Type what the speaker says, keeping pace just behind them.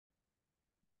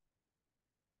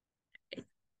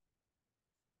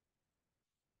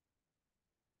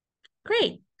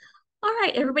Great. All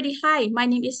right, everybody. Hi, my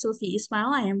name is Sophie Ismail.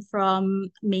 I am from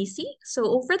MACEE. So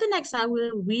over the next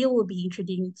hour, we will be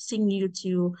introducing you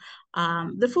to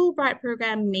the Fulbright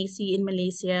program, MACEE in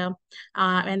Malaysia,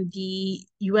 and the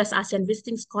U.S. ASEAN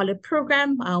Visiting Scholar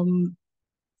Program.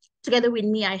 Together with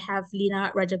me, I have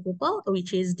Lina Rajagopal,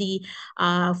 which is the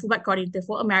Fulbright Coordinator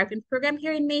for American Program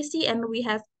here in MACEE, and we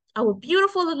have our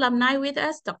beautiful alumni with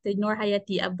us, Dr. Nur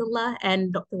Hayati Abdullah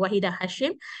and Dr. Wahida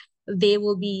Hashim. They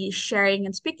will be sharing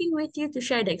and speaking with you to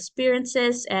share the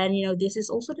experiences. And, this is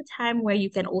also the time where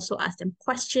you can also ask them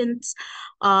questions.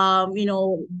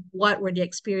 What were the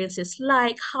experiences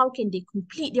like? How can they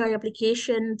complete their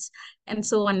applications? And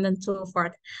so on and so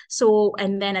forth. So,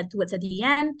 and then towards at the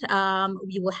end,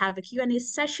 we will have a Q&A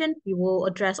session. We will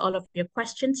address all of your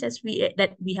questions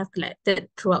that we have collected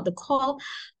throughout the call.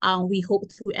 We hope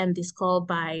to end this call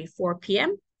by 4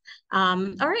 p.m.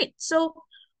 All right, so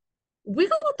we're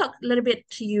going to talk a little bit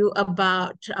to you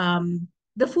about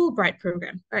the Fulbright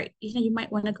program. All right, you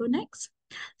might want to go next.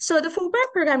 So the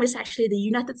Fulbright program is actually the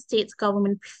United States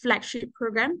government flagship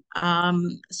program.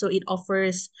 So it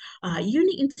offers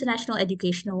unique international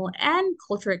educational and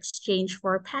cultural exchange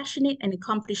for passionate and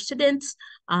accomplished students,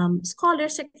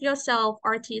 scholars like yourself,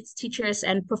 artists, teachers,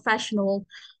 and professionals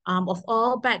of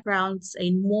all backgrounds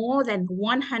in more than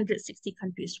 160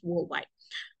 countries worldwide.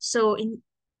 So in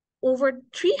over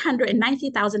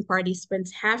 390,000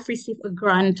 participants have received a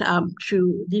grant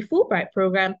through the Fulbright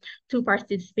program to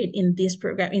participate in this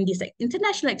program, in this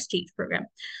international exchange program.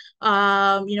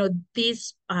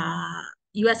 This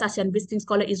U.S. ASEAN Visiting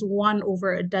Scholar is one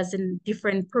over a dozen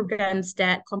different programs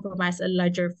that comprise a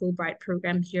larger Fulbright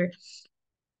program here.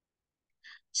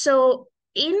 So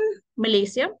in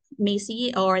Malaysia,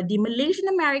 MACEE, or the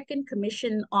Malaysian-American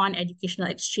Commission on Educational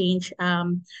Exchange,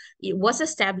 it was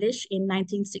established in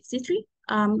 1963.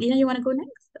 Lina, you want to go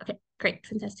next? Okay, great,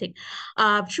 fantastic.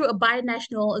 Through a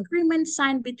binational agreement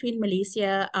signed between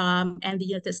Malaysia and the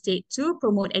United States to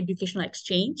promote educational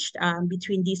exchange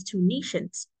between these two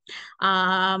nations.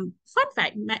 Fun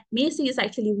fact, MACEE is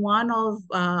actually one of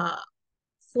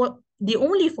the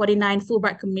only 49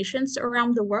 Fulbright commissions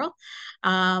around the world.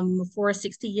 For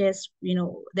 60 years,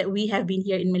 that we have been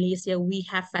here in Malaysia, we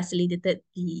have facilitated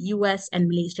the U.S. and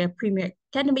Malaysia Premier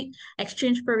Academic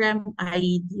Exchange Program,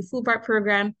 i.e. the Fulbright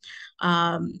program.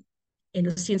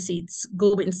 Since its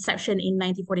global inception in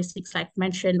 1946, like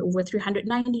mentioned, over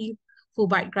 390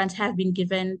 Fulbright grants have been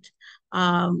given.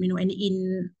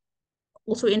 And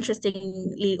also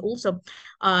interestingly, over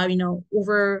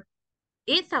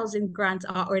 8,000 grants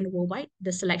are earned worldwide.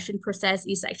 The selection process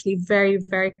is actually very,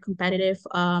 very competitive.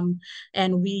 And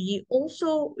we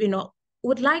also,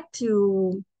 would like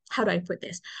to, how do I put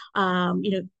this?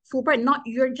 Fulbright,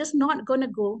 you're just not going to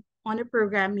go on a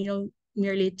program,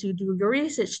 merely to do your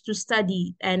research, to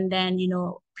study, and then,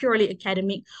 purely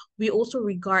academic. We also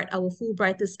regard our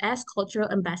Fulbrighters as cultural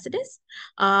ambassadors.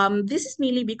 This is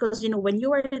mainly because, when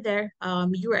you are there,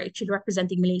 you are actually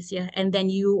representing Malaysia, and then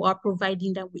you are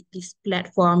providing them with this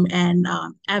platform and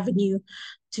avenue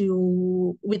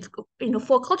for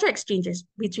cultural exchanges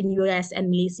between US and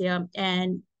Malaysia.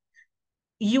 And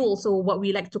you also, what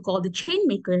we like to call the change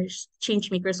makers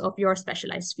of your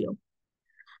specialized field.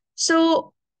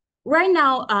 So right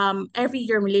now, every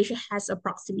year Malaysia has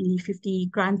approximately 50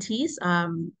 grantees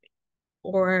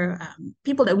or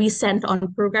people that we sent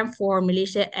on program for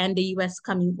Malaysia and the US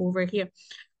coming over here.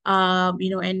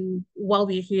 And while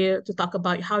we're here to talk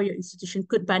about how your institution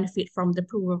could benefit from the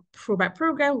Fulbright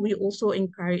program, we also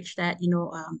encourage that,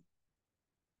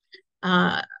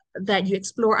 that you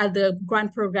explore other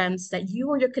grant programs that you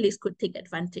or your colleagues could take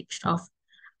advantage of.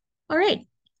 All right.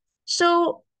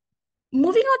 So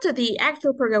moving on to the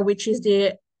actual program, which is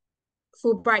the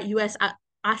Fulbright U.S.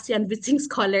 ASEAN Visiting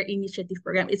Scholar Initiative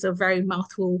Program. It's a very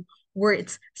mouthful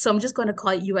words, so I'm just going to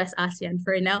call it U.S. ASEAN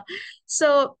for now.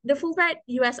 So the Fulbright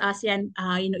U.S. ASEAN,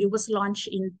 it was launched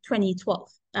in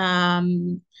 2012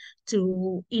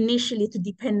 to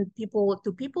deepen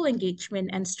people-to-people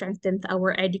engagement and strengthen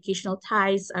our educational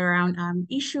ties around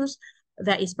issues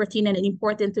that is pertinent and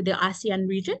important to the ASEAN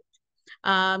region.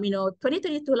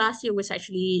 2022 last year was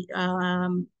actually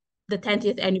the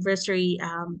 10th anniversary.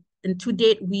 And to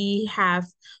date, we have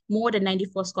more than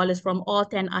 94 scholars from all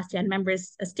 10 ASEAN member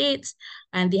states,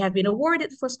 and they have been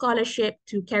awarded for scholarship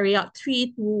to carry out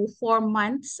 3 to 4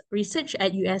 months research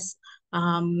at U.S.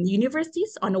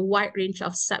 Universities on a wide range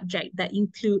of subjects that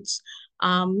includes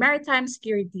maritime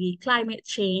security, climate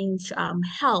change,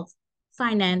 health,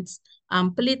 finance,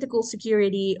 political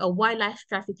security, wildlife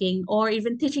trafficking, or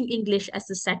even teaching English as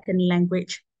a second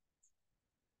language.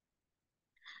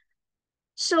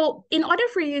 So in order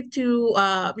for you to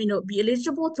be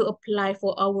eligible to apply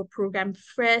for our program,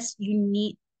 first you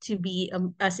need to be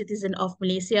a citizen of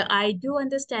Malaysia. I do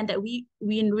understand that we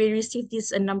received this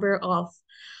a number of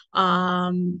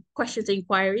questions and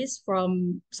inquiries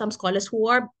from some scholars who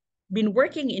are been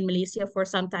working in Malaysia for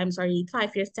sometimes already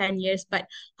 5 years, 10 years, but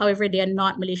however, they are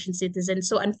not Malaysian citizens.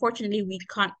 So unfortunately, we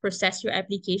can't process your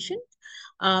application.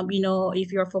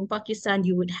 If you're from Pakistan,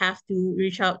 you would have to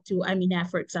reach out to Amina,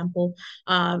 for example.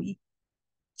 Um,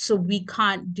 so we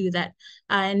can't do that.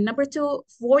 And number two,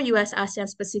 for US ASEAN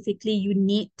specifically, you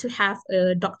need to have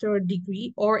a doctoral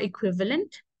degree or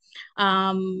equivalent.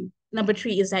 Number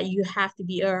three is that you have to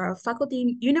be a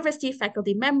faculty, university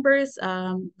faculty members,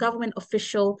 government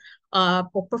official,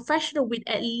 or professional with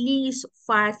at least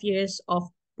 5 years of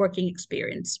working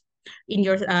experience in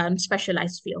your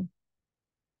specialized field.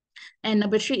 And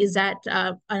number three is that,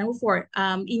 number four,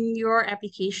 in your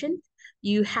application,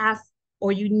 you have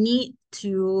or you need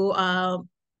to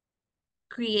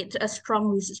create a strong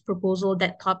research proposal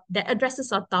that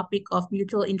addresses a topic of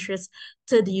mutual interest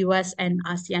to the US and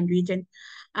ASEAN region.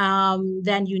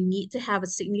 Then you need to have a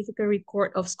significant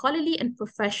record of scholarly and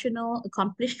professional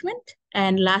accomplishment.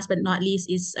 And last but not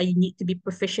least is you need to be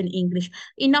proficient in English,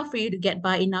 enough for you to get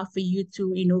by, enough for you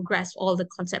to, grasp all the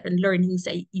concept and learnings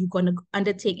that you're going to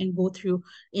undertake and go through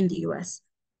in the US.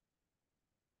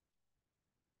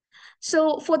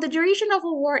 So for the duration of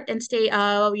award and stay,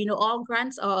 all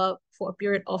grants are for a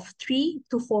period of 3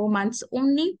 to 4 months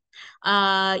only.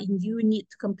 You need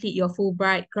to complete your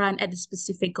Fulbright grant at the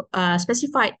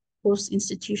specified host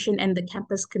institution and the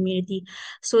campus community.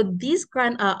 So these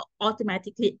grants are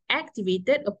automatically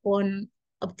activated upon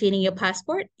obtaining your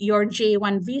passport, your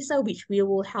J1 visa, which we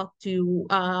will help to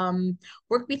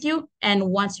work with you,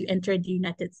 and once you enter the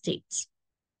United States.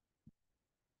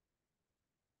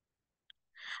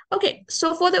 Okay,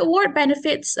 so for the award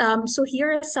benefits, so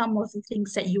here are some of the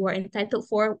things that you are entitled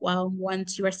for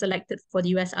once you are selected for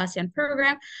the US ASEAN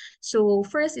program. So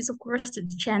first is, of course, the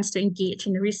chance to engage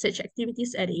in research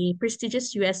activities at a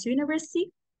prestigious US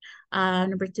university.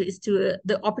 Number two is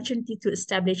the opportunity to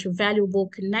establish a valuable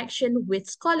connection with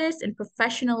scholars and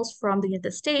professionals from the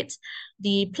United States,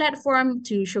 the platform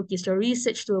to showcase your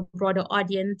research to a broader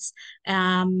audience,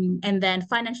 and then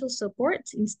financial support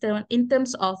in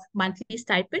terms of monthly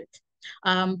stipend,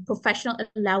 professional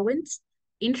allowance,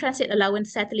 in-transit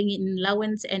allowance, settling in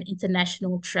allowance, and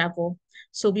international travel.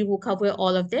 So we will cover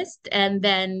all of this. And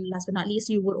then last but not least,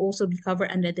 you will also be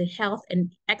covered under the health and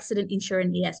accident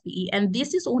insurance ASPE. And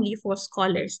this is only for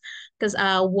scholars because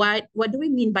what do we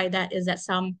mean by that is that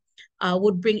some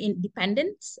would bring in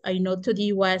dependents, to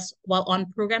the US while on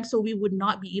program. So we would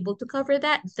not be able to cover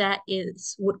that.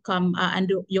 Would come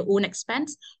under your own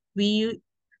expense. We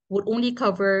would only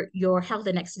cover your health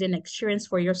and accident insurance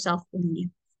for yourself only.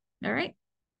 All right.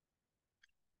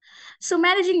 So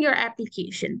managing your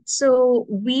application. So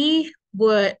we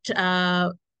would,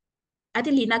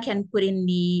 Adelina can put in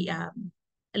the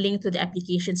link to the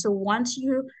application. So once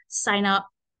you sign up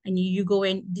and you go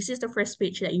in, this is the first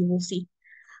page that you will see.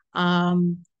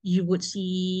 You would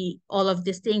see all of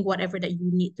this thing, whatever that you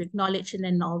need to acknowledge and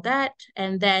then all that.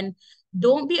 And then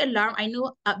don't be alarmed. I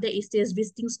know up there is this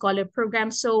visiting scholar program.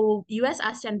 So US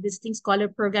ASEAN visiting scholar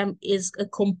program is a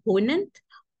component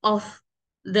of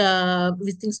the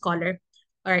visiting scholar.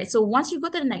 All right. So once you go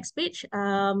to the next page,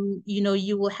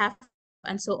 you will have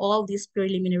answer all these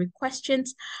preliminary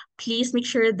questions. Please make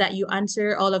sure that you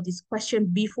answer all of these questions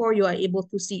before you are able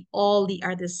to see all the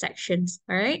other sections.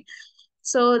 All right.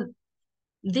 So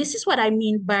this is what I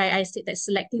mean by I said that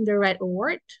selecting the right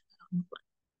award.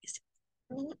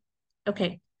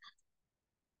 Okay.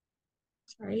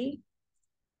 Sorry.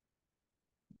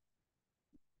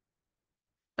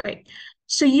 All right.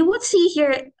 So you would see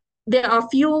here, there are a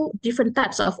few different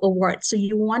types of awards. So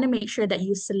you want to make sure that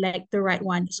you select the right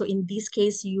one. So in this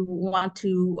case, you want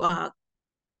to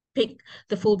pick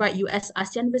the Fulbright U.S.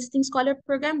 ASEAN Visiting Scholar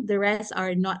Program. The rest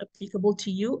are not applicable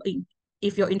to you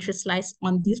if your interest lies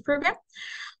on this program.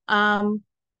 And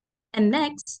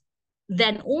next,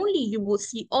 then only you will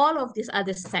see all of these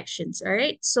other sections, all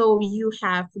right? So you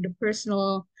have the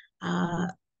personal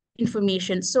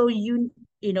information. So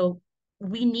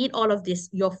we need all of this,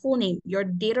 your full name, your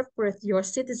date of birth, your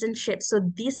citizenship. So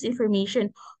this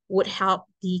information would help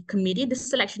the committee, the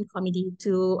selection committee,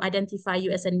 to identify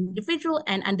you as an individual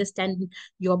and understand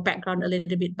your background a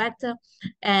little bit better.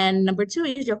 And number two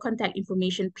is your contact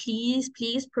information. Please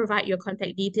provide your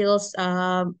contact details,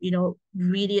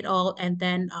 read it all, and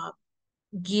then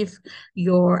give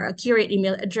your accurate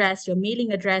email address, your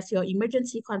mailing address, your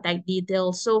emergency contact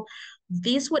details. So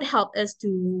this would help us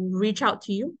to reach out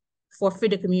to you for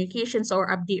further communications or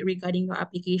update regarding your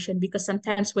application, because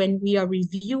sometimes when we are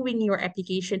reviewing your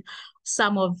application,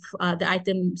 some of the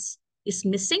items is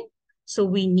missing. So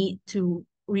we need to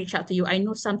reach out to you. I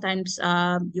know sometimes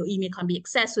your email can't be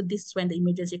accessed, so this is when the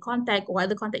emergency contact or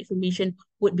other contact information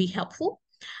would be helpful.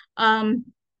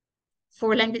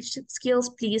 For language skills,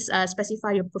 please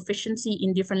specify your proficiency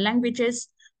in different languages,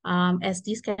 as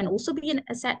these can also be an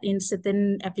asset in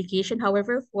certain application.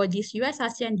 However, for this US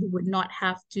ASEAN, you would not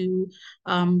have to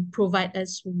provide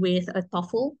us with a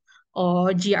TOEFL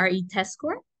or GRE test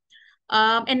score.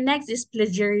 And next is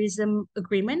plagiarism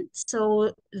agreement.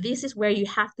 So this is where you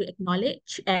have to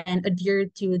acknowledge and adhere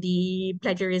to the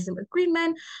plagiarism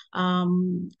agreement,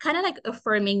 kind of like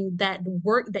affirming that the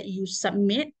work that you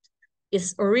submit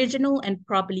is original and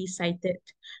properly cited.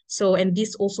 So, and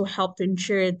this also helps to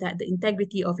ensure that the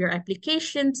integrity of your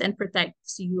applications and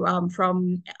protects you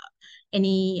from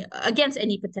against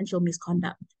any potential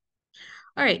misconduct.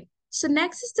 All right. So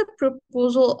next is the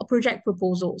project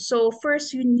proposal. So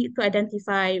first you need to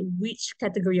identify which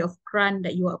category of grant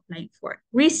that you are applying for.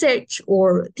 Research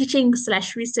or teaching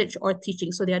 / research or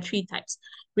teaching. So there are three types: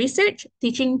 research,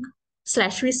 teaching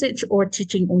 / research, or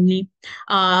teaching only.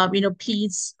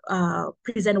 Please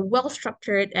present a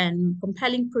well-structured and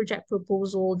compelling project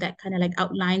proposal that kind of like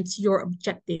outlines your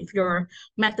objective, your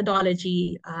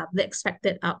methodology, the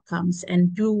expected outcomes,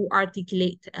 and do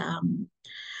articulate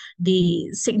the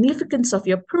significance of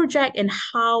your project and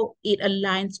how it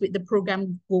aligns with the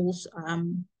program goals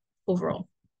overall.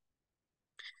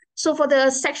 So for the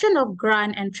section of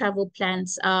grant and travel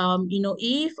plans,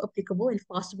 if applicable, if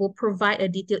possible, provide a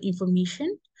detailed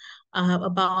information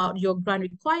about your grant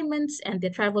requirements, and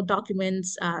the travel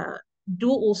documents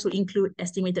do also include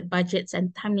estimated budgets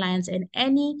and timelines and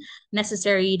any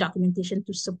necessary documentation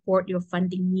to support your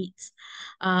funding needs.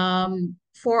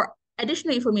 For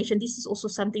additional information, this is also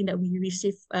something that we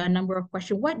receive a number of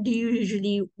questions. What do you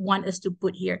usually want us to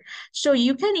put here? So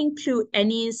you can include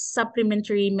any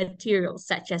supplementary materials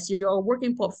such as your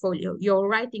working portfolio, your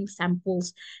writing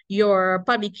samples, your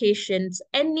publications,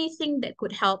 anything that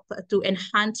could help to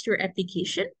enhance your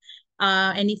application,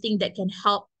 anything that can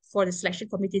help for the selection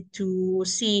committee to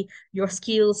see your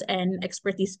skills and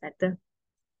expertise better.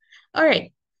 All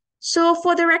right. So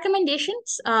for the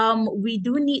recommendations, we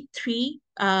do need 3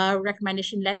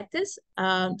 recommendation letters.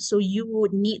 So you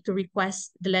would need to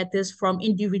request the letters from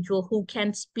individual who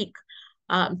can speak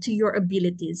to your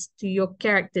abilities, to your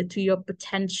character, to your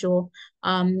potential.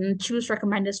 Choose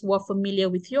recommenders who are familiar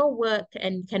with your work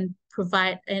and can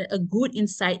provide a good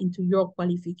insight into your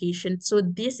qualification. So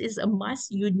this is a must.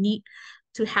 You need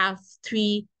to have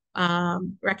 3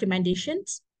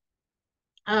 recommendations.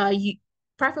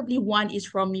 Preferably one is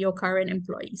from your current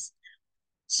employees.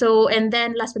 So, and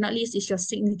then last but not least is your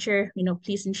signature.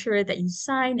 Please ensure that you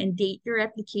sign and date your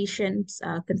applications,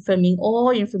 confirming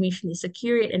all information is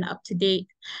accurate and up to date.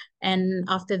 And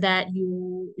after that,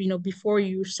 before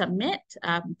you submit,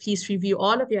 please review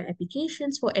all of your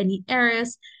applications for any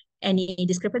errors, any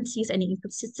discrepancies, any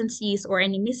inconsistencies, or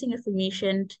any missing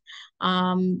information.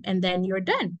 And then you're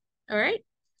done. All right.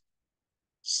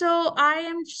 So I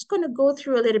am just going to go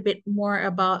through a little bit more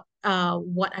about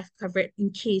what I've covered in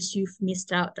case you've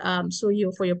missed out. So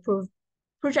for your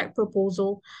project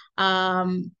proposal,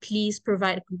 please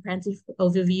provide a comprehensive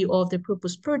overview of the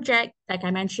proposed project. Like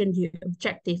I mentioned, your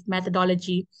objective,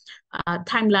 methodology,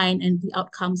 timeline, and the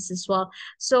outcomes as well.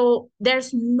 So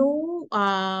there's no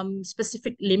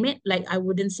specific limit. Like I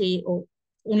wouldn't say, oh,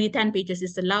 only 10 pages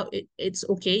is allowed. It's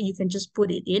okay. You can just put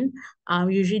it in.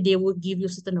 Usually they would give you a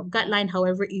certain guideline.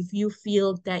 However, if you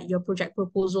feel that your project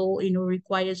proposal,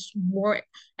 requires more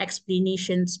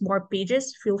explanations, more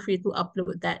pages, feel free to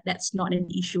upload that. That's not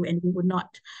an issue, and we would not,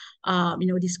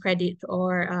 discredit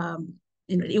or,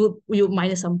 we would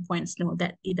minus some points. No,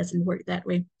 that it doesn't work that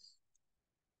way.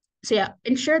 So yeah,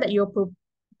 ensure that your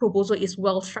proposal is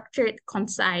well structured,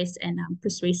 concise, and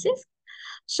persuasive.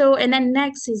 So, and then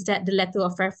next is that the letter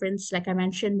of reference. Like I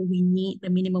mentioned, we need a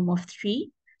minimum of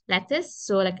 3 letters.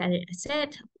 So like I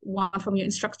said, one from your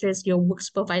instructors, your work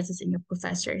supervisors, and your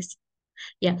professors.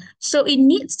 Yeah, so it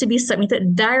needs to be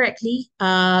submitted directly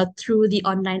through the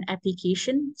online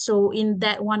application. So in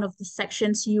that one of the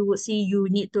sections, you will see you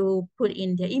need to put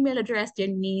in their email address, their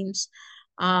names.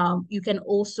 You can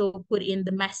also put in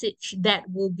the message that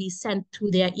will be sent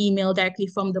to their email directly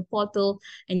from the portal.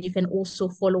 And you can also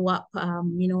follow up,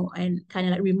 and kind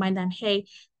of like remind them, hey,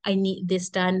 I need this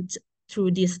done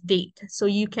through this date. So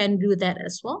you can do that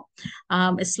as well,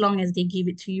 as long as they give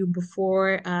it to you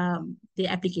before the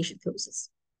application closes.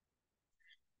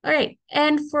 All right.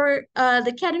 And for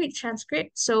the academic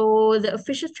transcript, so the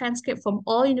official transcript from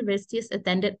all universities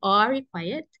attended are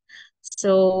required.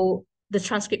 So the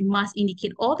transcript must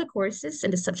indicate all the courses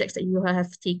and the subjects that you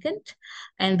have taken,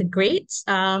 and the grades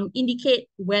indicate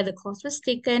where the course was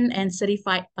taken and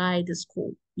certified by the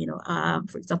school.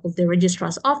 For example, the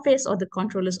registrar's office or the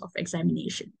controllers of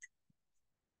examination.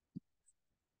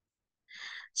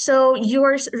 So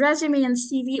your resume and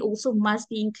CV also must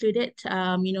be included.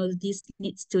 This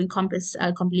needs to encompass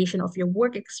a compilation of your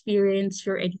work experience,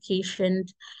 your education.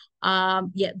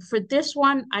 Yeah, for this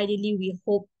one, ideally, we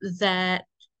hope that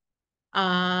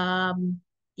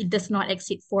it does not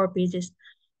exceed 4 pages.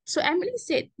 So Emily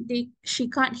said she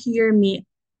can't hear me.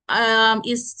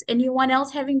 Is anyone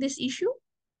else having this issue?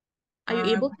 Are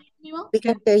you able to hear me well? We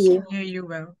can hear you. Hear you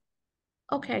well.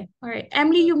 Okay, all right.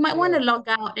 Emily, you might want to Yeah. log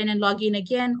out and then log in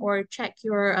again or check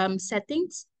your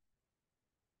settings.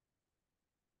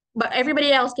 But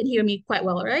everybody else can hear me quite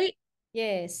well, right?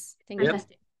 Yes, thank Yep. you.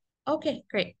 Fantastic. Okay,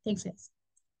 great. Thanks, guys.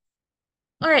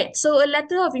 All right, so a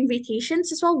letter of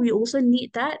invitations as well. We also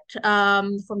need that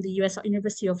from the U.S.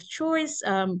 University of Choice.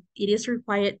 It is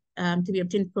required to be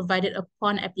obtained provided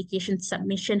upon application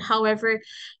submission. However,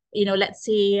 let's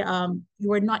say you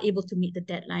were not able to meet the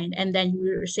deadline, and then you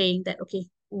were saying that, okay,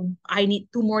 I need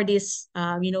 2 more days.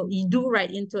 You do write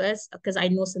into us because I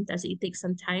know sometimes it takes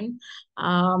some time.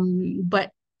 But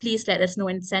please let us know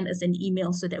and send us an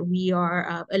email so that we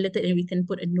are alerted and we can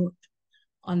put a note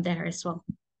on there as well.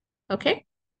 Okay.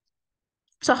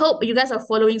 So I hope you guys are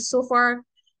following so far.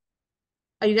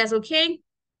 Are you guys okay?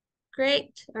 Great.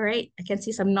 All right. I can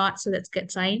see some nods, so that's a good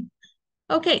sign.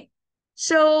 Okay.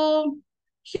 So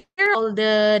here are all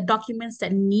the documents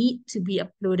that need to be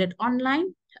uploaded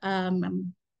online.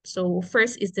 So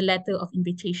first is the letter of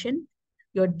invitation,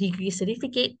 your degree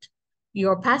certificate,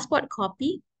 your passport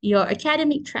copy, your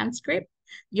academic transcript,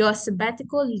 your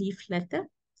sabbatical leave letter.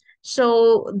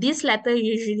 So this letter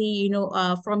usually,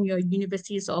 from your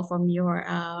universities or from your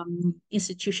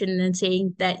institution and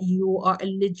saying that you are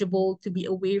eligible to be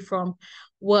away from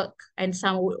work. And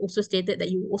some will also stated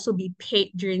that you will also be paid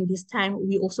during this time.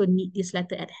 We also need this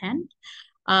letter at hand.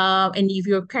 And if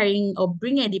you're carrying or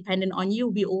bringing a dependent on you,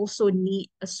 we also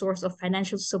need a source of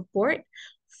financial support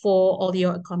for all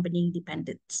your accompanying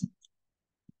dependents.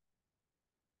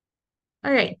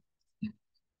 All right.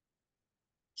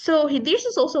 So this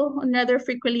is also another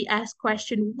frequently asked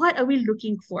question. What are we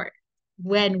looking for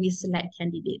when we select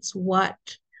candidates? What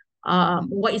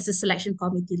is the selection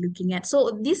committee looking at?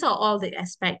 So these are all the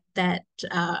aspects that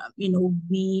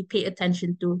we pay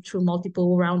attention to through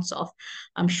multiple rounds of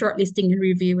shortlisting and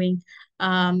reviewing.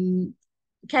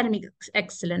 Academic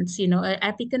excellence,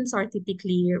 applicants are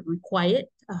typically required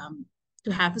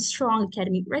to have a strong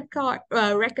academic record,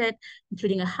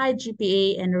 including a high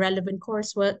GPA and relevant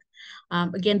coursework.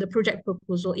 Again, the project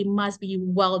proposal, it must be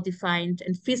well-defined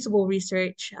and feasible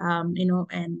research,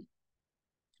 and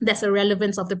that's the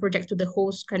relevance of the project to the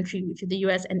host country, which is the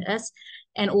US and us,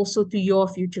 and also to your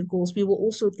future goals. We will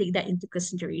also take that into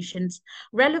considerations.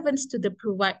 Relevance to the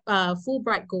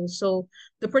Fulbright goals. So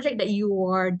the project that you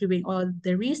are doing or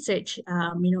the research,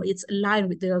 it's aligned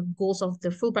with the goals of the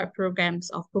Fulbright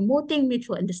programs of promoting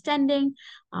mutual understanding,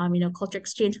 culture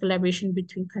exchange, collaboration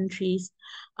between countries.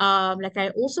 Like I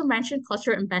also mentioned,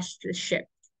 cultural ambassadorship.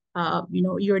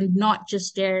 You're not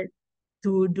just there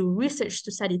to do research,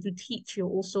 to study, to teach. You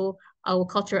also our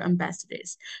cultural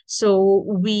ambassadors. So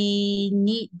we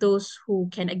need those who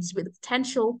can exhibit the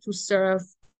potential to serve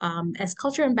as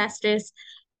cultural ambassadors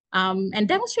and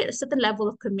demonstrate a certain level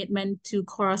of commitment to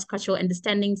cross-cultural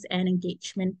understandings and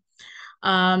engagement.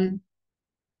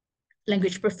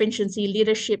 Language proficiency,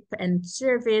 leadership and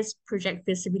service, project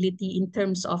feasibility in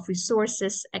terms of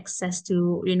resources, access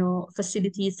to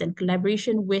facilities and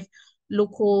collaboration with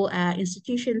local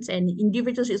institutions and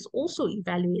individuals is also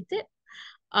evaluated.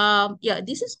 Yeah,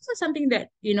 this is also something that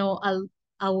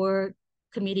our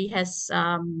committee has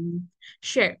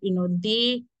shared.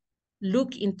 They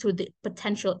look into the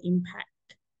potential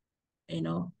impact.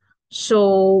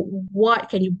 So what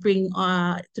can you bring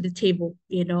to the table?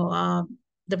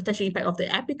 The potential impact of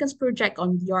the applicant's project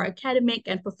on your academic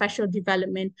and professional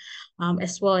development,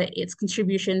 as well as its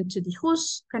contribution to the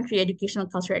host country educational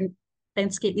culture and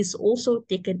landscape is also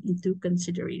taken into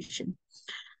consideration.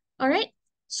 All right.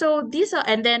 So these are,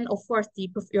 and then of course,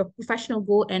 your professional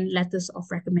goal and letters of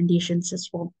recommendations as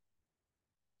well.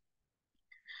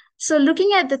 So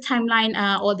looking at the timeline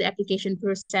or the application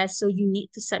process, so you need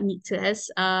to submit to us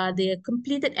the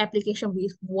completed application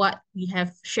with what we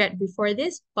have shared before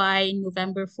this by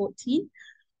November 14th.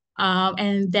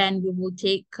 And then we will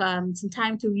take some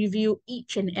time to review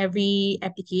each and every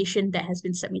application that has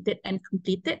been submitted and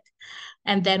completed.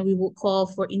 And then we will call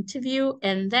for interview.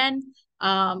 And then,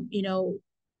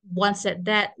 once at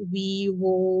that, we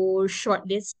will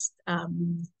shortlist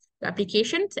the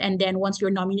applications. And then once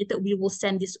you're nominated, we will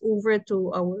send this over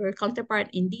to our counterpart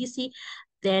in DC.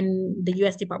 Then the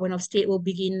U.S. Department of State will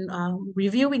begin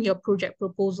reviewing your project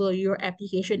proposal, your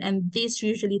application, and this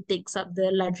usually takes up the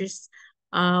largest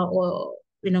or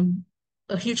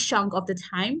a huge chunk of the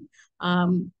time.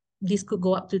 This could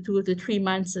go up to 2 to 3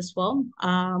 months as well.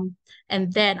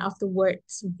 And then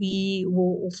afterwards, we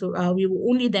will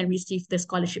only then receive the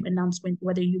scholarship announcement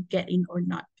whether you get in or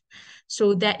not.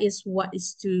 So that is what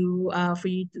is to for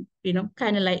you to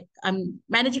kind of like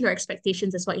managing your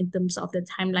expectations as well in terms of the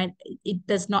timeline. It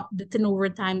does not, the turnover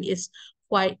time is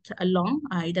quite long.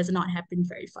 It does not happen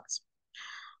very fast.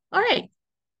 All right.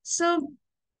 So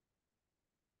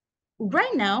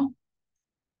right now,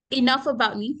 enough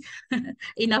about me,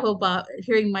 enough about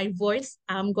hearing my voice.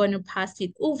 I'm going to pass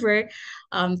it over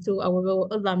to our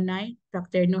alumni,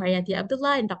 Dr. Nurhayati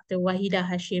Abdullah and Dr. Wahida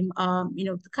Hashim,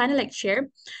 to kind of like share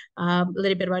a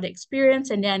little bit about the experience.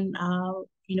 And then,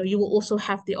 you will also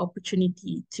have the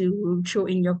opportunity to throw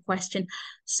in your question.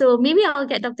 So maybe I'll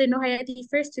get Dr. Nurhayati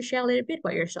first to share a little bit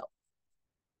about yourself.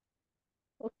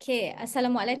 Okay,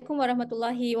 Assalamualaikum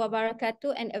warahmatullahi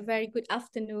wabarakatuh and a very good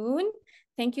afternoon.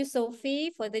 Thank you,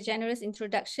 Sophie, for the generous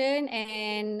introduction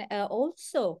and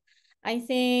also, I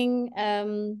think,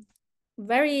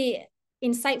 very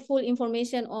insightful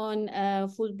information on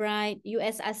Fulbright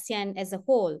U.S. ASEAN as a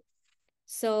whole.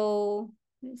 So,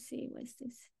 let's see, what's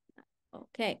this?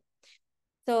 Okay.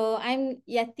 So I'm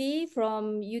Yati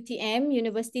from UTM,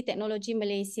 University Technology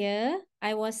Malaysia.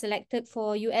 I was selected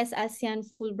for U.S. ASEAN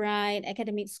Fulbright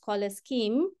Academic Scholar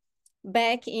Scheme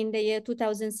back in the year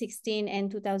 2016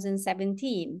 and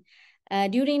 2017.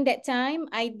 During that time,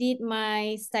 I did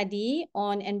my study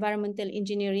on environmental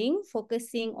engineering,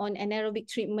 focusing on anaerobic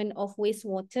treatment of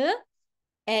wastewater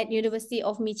at University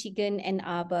of Michigan, Ann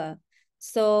Arbor.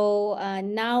 So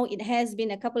now it has been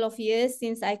a couple of years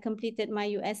since I completed my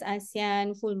U.S.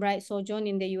 ASEAN Fulbright sojourn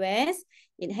in the U.S.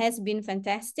 It has been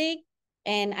fantastic,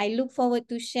 and I look forward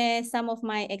to share some of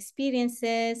my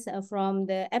experiences from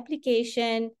the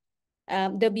application,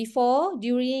 the before,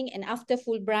 during, and after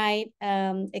Fulbright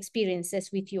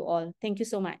experiences with you all. Thank you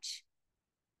so much.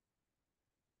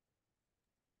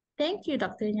 Thank you,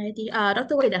 Dr. Nurhayati.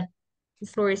 Dr. Wahida, the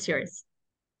floor is yours.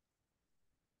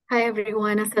 Hi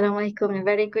everyone, Assalamualaikum, a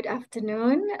very good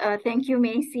afternoon. Thank you,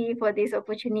 MACEE, for this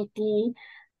opportunity.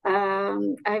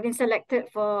 I've been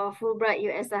selected for Fulbright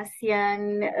U.S.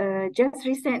 ASEAN just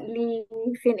recently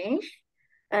finished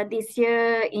this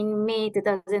year in May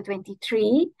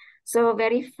 2023. So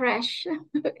very fresh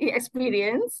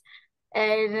experience.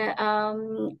 And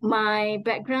my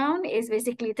background is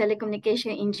basically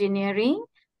telecommunication engineering.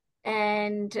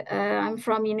 And I'm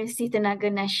from University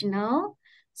Tenaga Nasional.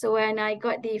 So when I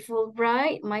got the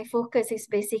Fulbright, my focus is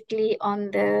basically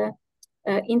on the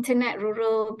internet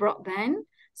rural broadband.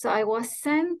 So I was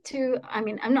sent to, I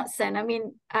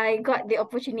got the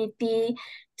opportunity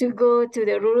to go to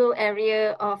the rural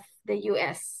area of the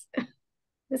US.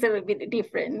 It's a little bit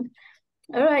different.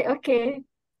 All right, okay.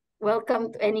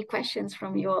 Welcome to any questions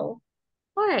from you all.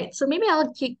 All right, so maybe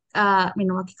I'll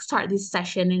kickstart this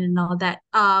session and all that.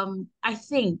 I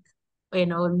think,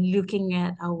 looking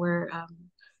at our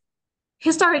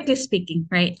historically speaking,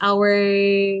 right, our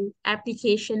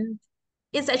application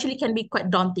is actually can be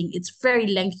quite daunting. It's very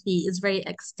lengthy, it's very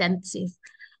extensive.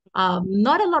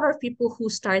 Not a lot of people who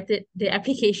started the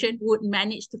application would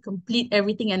manage to complete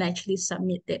everything and actually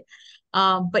submit it.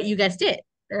 But you guys did,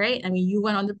 right? I mean, you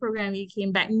went on the program, you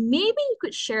came back. Maybe you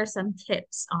could share some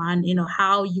tips on,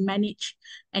 how you manage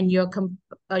and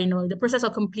the process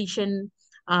of completion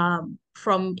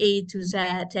from A to Z,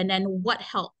 and then what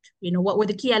helped, what were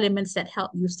the key elements that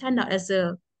helped you stand out as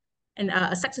a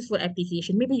successful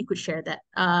application. Maybe you could share that.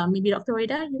 Maybe Dr.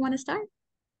 Wahida, you want to start?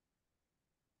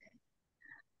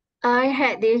 I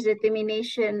had this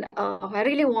determination of I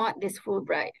really want this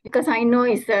Fulbright because I know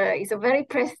it's a very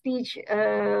prestigious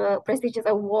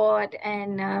award,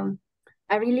 and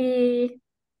I really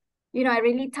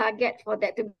target for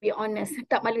that, to be honest.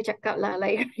 Tak malu cakap lah,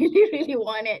 like really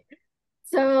want it.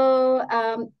 So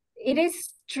it is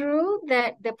true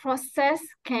that the process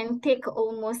can take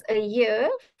almost a year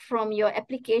from your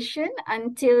application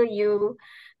until you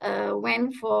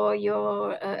went for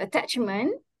your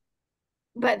attachment.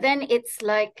 But then it's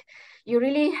like you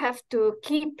really have to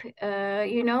keep,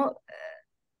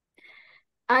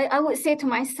 I would say to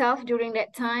myself during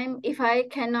that time, if I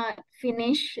cannot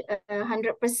finish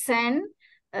 100%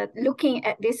 looking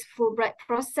at this Fulbright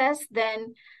process,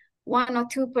 then 1 or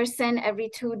 2% every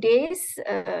 2 days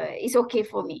is okay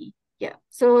for me. Yeah.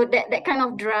 So that kind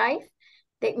of drive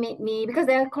that made me, because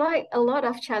there are quite a lot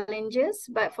of challenges,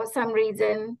 but for some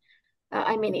reason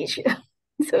I managed.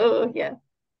 So yeah.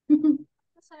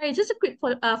 Sorry, just a quick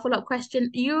follow-up question.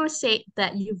 You said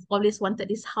that you've always wanted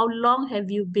this. How long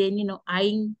have you been,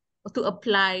 eyeing to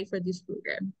apply for this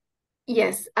program?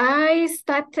 Yes, I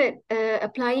started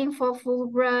applying for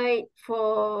Fulbright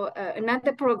for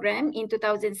another program in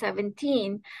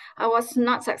 2017. I was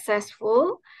not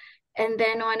successful. And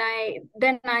then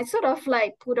I sort of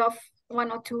like put off 1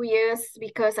 or 2 years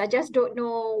because I just don't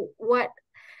know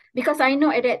because I know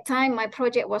at that time my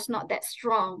project was not that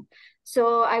strong.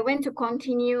 So I went to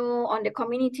continue on the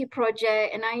community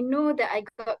project, and I know that I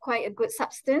got quite a good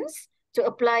substance to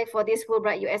apply for this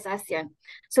Fulbright U.S ASEAN.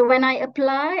 So when I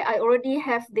apply, I already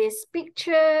have these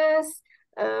pictures,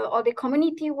 all the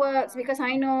community works, because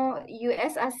I know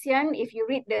U.S ASEAN, if you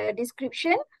read the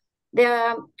description,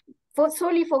 they're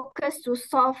solely focused to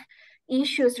solve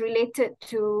issues related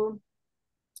to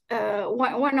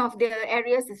one of the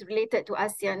areas is related to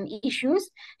ASEAN issues,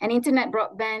 and internet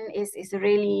broadband is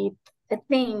really a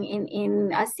thing in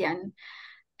ASEAN.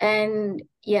 And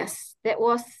yes, that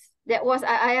was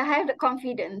I had the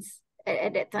confidence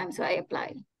at that time, so I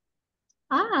applied.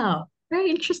 Ah, very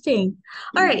interesting.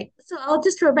 All right, so I'll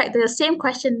just throw back the same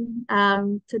question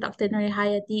to Dr.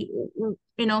 Nurhayati.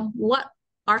 What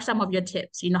are some of your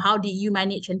tips? How did you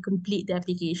manage and complete the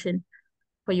application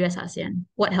for US ASEAN?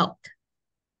 What helped?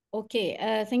 Okay,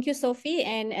 thank you, Sophie,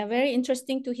 and very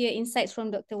interesting to hear insights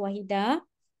from Dr. Wahida.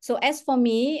 So as for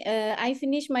me, I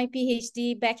finished my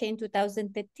PhD back in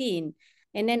 2013.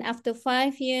 And then after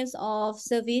 5 years of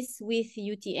service with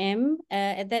UTM,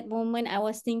 at that moment, I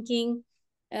was thinking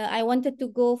I wanted to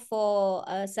go for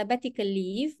a sabbatical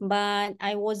leave, but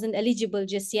I wasn't eligible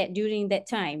just yet during that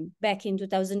time, back in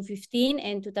 2015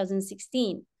 and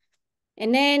 2016.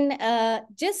 And then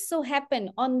just so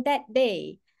happened on that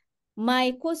day,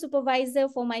 my co-supervisor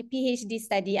for my PhD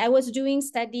study, I was doing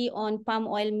study on palm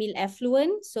oil meal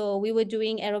effluent. So we were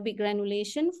doing aerobic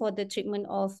granulation for the treatment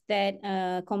of that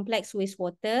complex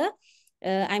wastewater.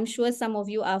 I'm sure some of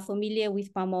you are familiar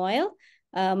with palm oil.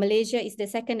 Malaysia is the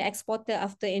second exporter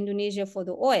after Indonesia for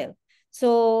the oil.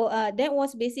 So that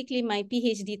was basically my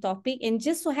PhD topic. And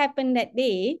just so happened that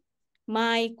day,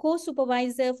 my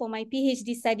co-supervisor for my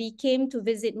PhD study came to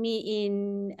visit me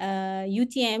in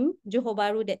UTM, Johor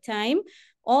Bahru that time,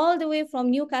 all the way from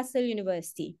Newcastle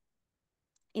University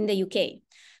in the UK.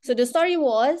 So the story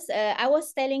was, I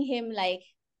was telling him like,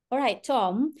 all right,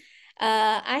 Tom,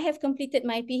 I have completed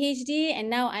my PhD and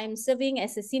now I'm serving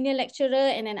as a senior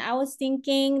lecturer. And then I was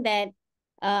thinking that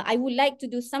I would like to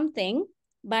do something,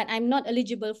 but I'm not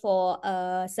eligible for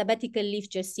sabbatical leave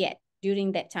just yet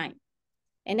during that time.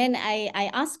 And then I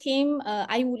asked him,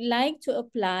 I would like to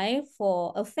apply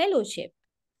for a fellowship.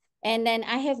 And then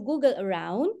I have Googled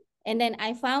around, and then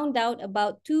I found out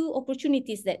about 2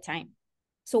 opportunities that time.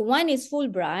 So one is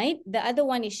Fulbright, the other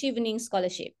one is Chevening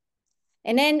Scholarship.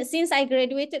 And then since I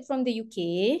graduated from the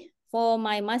UK for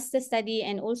my master's study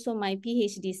and also my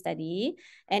PhD study,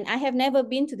 and I have never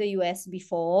been to the US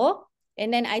before,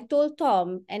 and then I told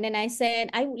Tom, and then I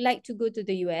said, I would like to go to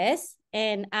the US.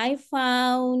 And I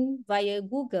found via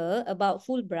Google about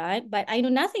Fulbright, but I know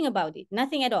nothing about it,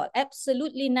 nothing at all,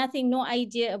 absolutely nothing, no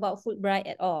idea about Fulbright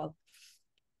at all.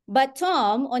 But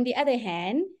Tom, on the other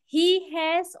hand, he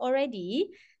has already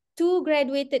 2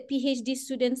 graduated PhD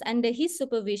students under his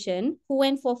supervision who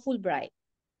went for Fulbright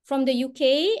from the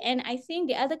UK, and I think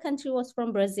the other country was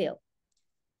from Brazil.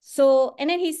 So, and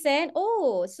then he said,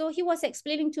 oh, so he was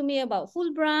explaining to me about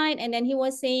Fulbright, and then he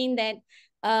was saying that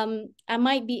I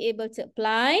might be able to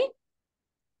apply.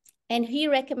 And he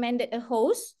recommended a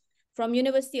host from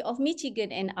University of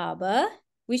Michigan Ann Arbor,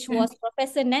 which was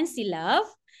Professor Nancy Love,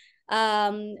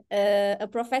 a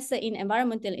professor in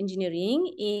environmental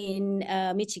engineering in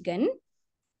Michigan.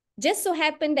 Just so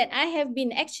happened that I have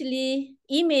been actually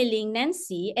emailing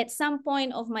Nancy at some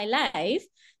point of my life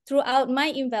throughout my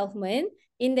involvement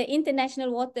in the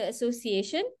International Water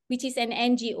Association, which is an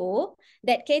NGO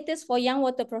that caters for young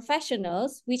water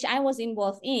professionals, which I was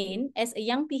involved in as a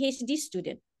young PhD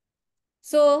student.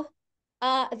 So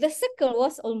the circle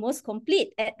was almost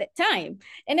complete at that time.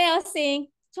 And I was saying,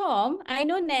 Tom, I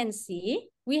know Nancy,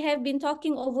 we have been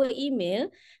talking over email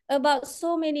about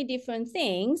so many different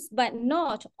things, but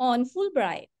not on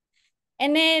Fulbright.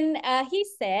 And then he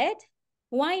said,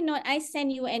 why not I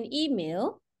send you an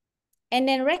email and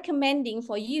then recommending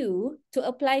for you to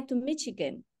apply to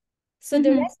Michigan. So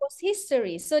the rest was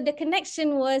history. So the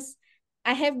connection was,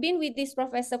 I have been with this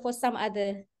professor for some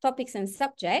other topics and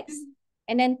subjects,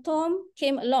 and then Tom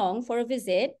came along for a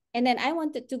visit, and then I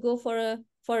wanted to go for a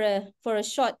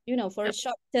short, for a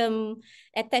short-term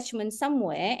attachment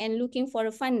somewhere and looking for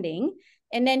a funding.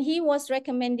 And then he was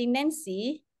recommending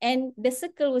Nancy, and the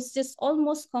circle was just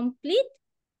almost complete.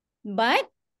 But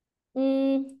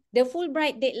the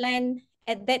Fulbright deadline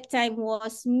at that time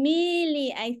was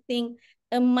merely, I think,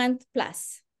 a month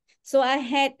plus. So I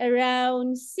had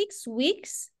around 6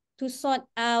 weeks to sort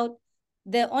out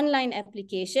the online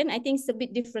application. I think it's a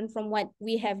bit different from what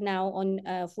we have now on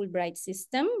Fulbright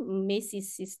system, MACEE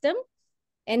system.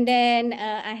 And then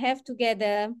I have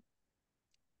together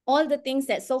all the things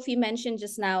that Sophie mentioned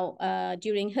just now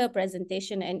during her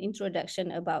presentation and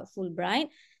introduction about Fulbright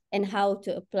and how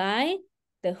to apply.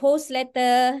 The host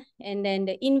letter, and then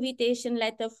the invitation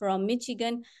letter from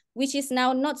Michigan, which is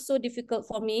now not so difficult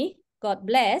for me, God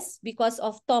bless, because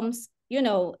of Tom's,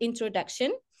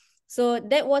 introduction. So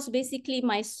that was basically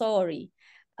my story.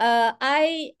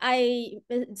 I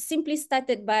simply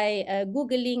started by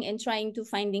Googling and trying to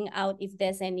finding out if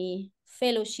there's any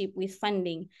fellowship with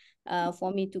funding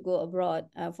for me to go abroad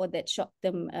for that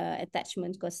short-term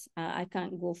attachment, because I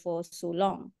can't go for so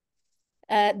long.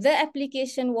 The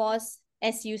application was,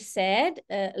 as you said,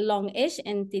 longish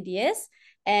and tedious.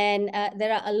 And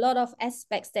there are a lot of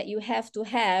aspects that you have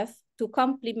to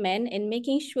complement and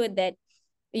making sure that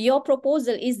your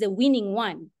proposal is the winning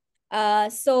one.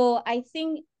 So I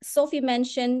think Sophie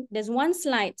mentioned there's one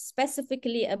slide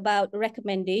specifically about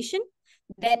recommendation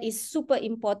that is super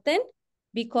important,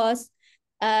 because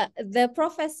the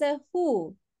professor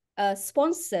who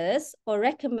sponsors or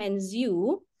recommends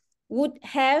you would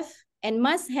have and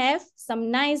must have some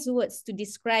nice words to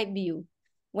describe you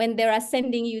when they are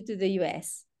sending you to the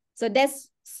US. So that's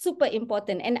super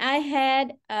important. And I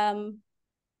had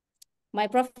my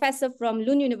professor from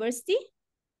Lund University,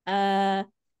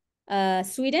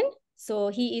 Sweden. So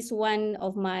he is one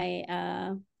of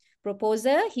my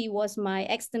proposer. He was my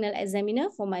external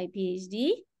examiner for my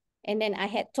PhD. And then I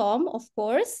had Tom, of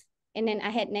course. And then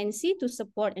I had Nancy to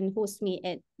support and host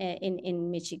me in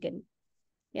Michigan.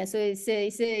 Yeah, so it's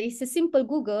a simple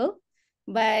Google,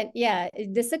 but yeah,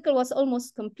 the circle was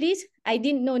almost complete. I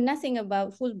didn't know nothing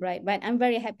about Fulbright, but I'm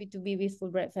very happy to be with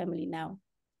Fulbright family now.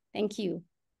 Thank you.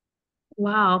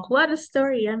 Wow, what a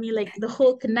story. I mean, like the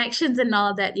whole connections and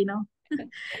all that,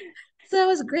 So that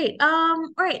was great. All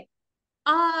right.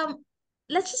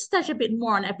 Let's just touch a bit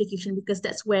more on application, because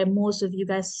that's where most of you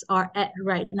guys are at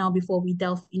right now before we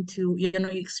delve into, your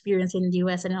experience in the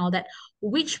US and all that.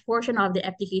 Which portion of the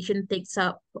application takes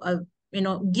up,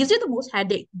 gives you the most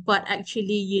headache, but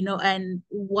actually, and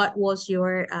what was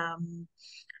your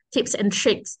tips and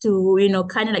tricks to,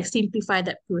 kind of like simplify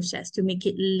that process to make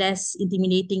it less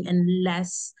intimidating and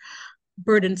less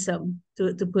burdensome,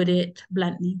 to put it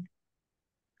bluntly.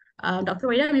 Dr.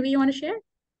 Waida, maybe you want to share?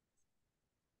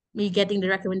 Me getting the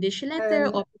recommendation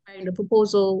letter or preparing the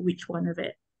proposal, which one of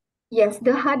it? Yes,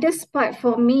 the hardest part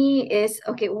for me is,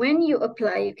 okay, when you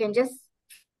apply, you can just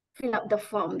fill up the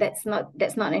form. That's not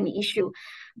any issue.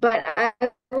 But I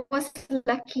was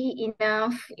lucky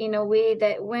enough in a way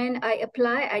that when I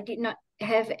apply, I did not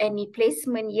have any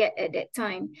placement yet at that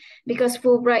time, because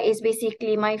Fulbright is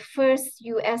basically my first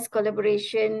US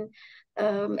collaboration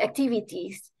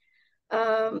activities.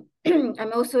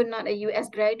 I'm also not a US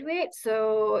graduate,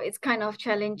 so it's kind of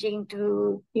challenging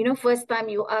to, first time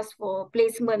you ask for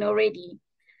placement already.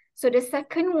 So the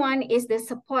second one is the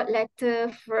support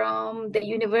letter from the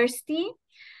university,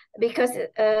 because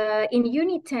in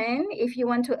Uni 10, if you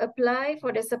want to apply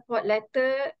for the support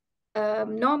letter,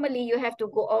 normally you have to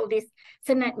go all this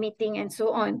Senate meeting and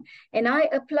so on. And I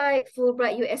applied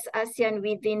Fulbright U.S. ASEAN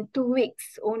within 2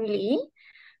 weeks only.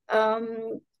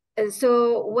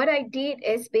 So what I did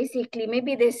is basically,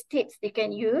 maybe there's tips they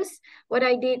can use. What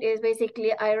I did is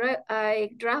basically I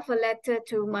draft a letter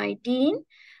to my dean.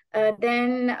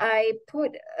 Then I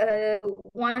put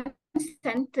one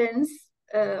sentence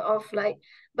of like,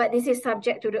 but this is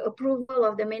subject to the approval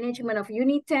of the management of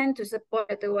Uni 10 to support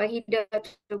the Wahida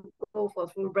to go for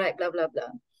Fulbright, blah, blah,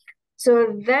 blah.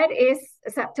 So that is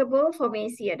acceptable for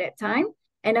MACEE at that time.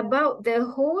 And about the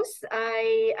host,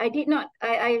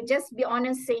 I just be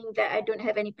honest saying that I don't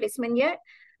have any placement yet.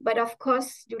 But of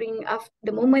course, during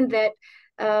the moment that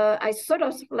I sort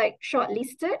of like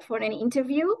shortlisted for an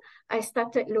interview, I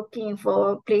started looking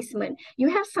for placement. You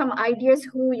have some ideas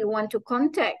who you want to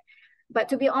contact. But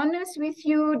to be honest with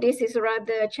you, this is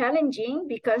rather challenging,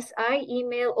 because I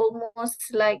email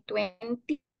almost like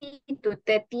 20 to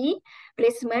 30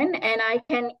 placement, and I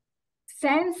can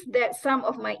sense that some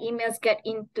of my emails get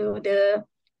into the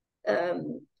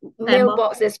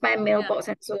mailbox, the spam mailbox,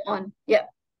 and so on. Yeah.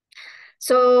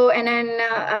 So, and then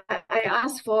I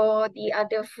asked for the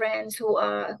other friends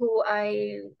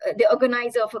the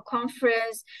organizer of a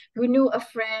conference who knew a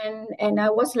friend, and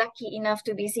I was lucky enough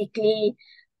to basically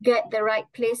get the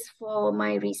right place for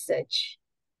my research.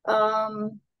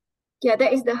 Yeah,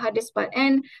 that is the hardest part.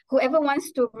 And whoever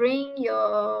wants to bring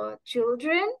your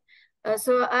children,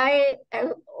 so I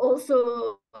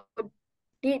also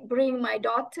did bring my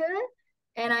daughter,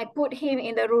 and I put him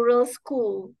in the rural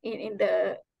school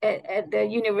at the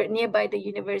nearby the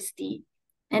university,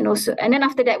 and then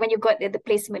after that, when you got the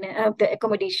placement and the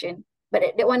accommodation, but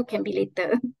that one can be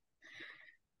later.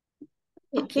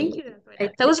 Okay. Thank you.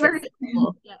 That was very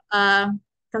helpful. Yeah.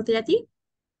 Dr. Yati,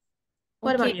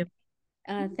 what about you?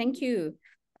 Thank you.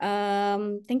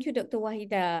 Thank you, Dr.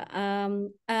 Wahida.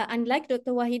 Unlike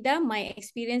Dr. Wahida, my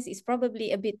experience is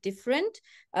probably a bit different.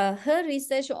 Her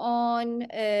research on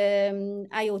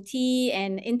IoT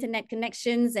and internet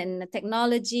connections and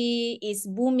technology is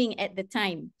booming at the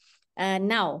time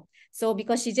now. So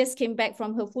because she just came back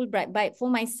from her Fulbright. But for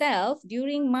myself,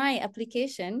 during my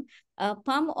application,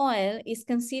 palm oil is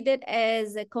considered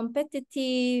as a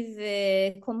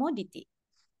competitive commodity.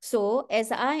 So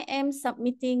as I am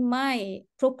submitting my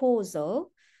proposal,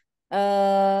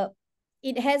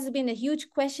 it has been a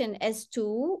huge question as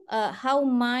to how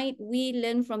might we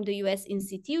learn from the US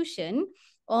institution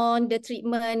on the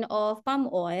treatment of palm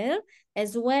oil,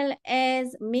 as well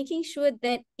as making sure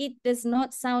that it does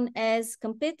not sound as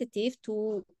competitive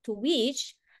to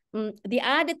which the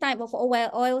other type of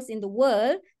oils in the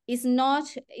world is not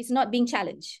being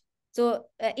challenged. So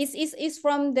it's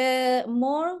from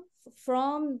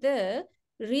the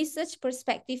research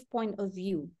perspective point of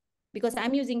view, because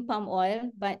I'm using palm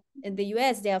oil, but in the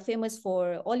US, they are famous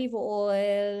for olive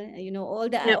oil, you know, all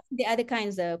the other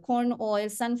kinds of corn oil,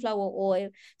 sunflower oil.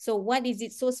 So what is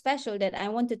it so special that I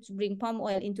wanted to bring palm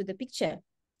oil into the picture?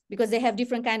 Because they have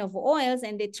different kind of oils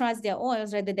and they trust their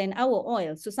oils rather than our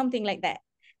oil. So something like that.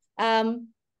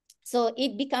 So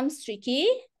it becomes tricky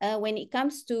when it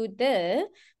comes to the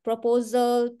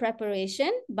proposal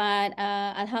preparation, but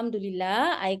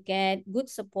Alhamdulillah, I get good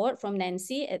support from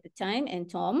Nancy at the time and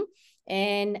Tom.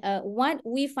 And what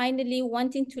we finally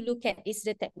wanting to look at is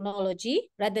the technology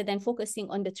rather than focusing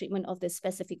on the treatment of the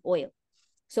specific oil.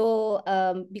 So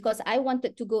because I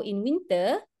wanted to go in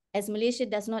winter, as Malaysia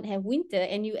does not have winter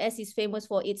and US is famous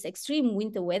for its extreme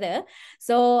winter weather.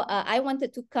 So I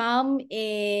wanted to come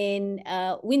in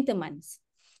winter months.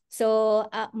 So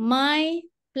my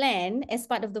plan as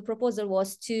part of the proposal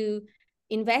was to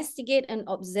investigate and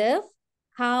observe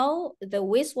how the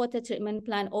wastewater treatment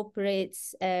plant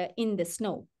operates in the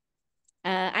snow.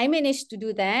 I managed to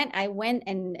do that. I went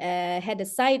and had a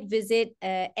site visit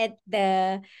at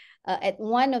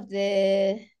one of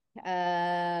the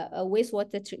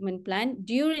wastewater treatment plant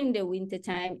during the winter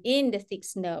time in the thick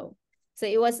snow. So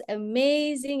it was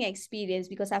amazing experience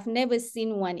because I've never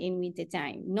seen one in winter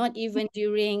time, not even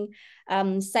during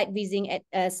site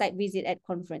visit at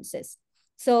conferences.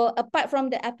 So apart from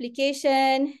the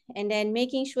application and then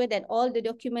making sure that all the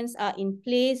documents are in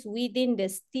place within the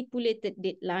stipulated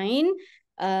deadline,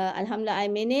 Alhamdulillah, I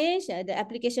managed. The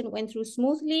application went through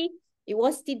smoothly. It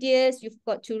was tedious. You've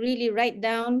got to really write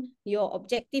down your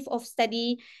objective of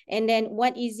study and then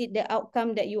what is it the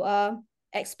outcome that you are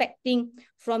expecting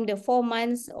from the 4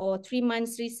 months or 3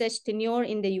 months research tenure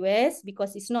in the US,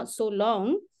 because it's not so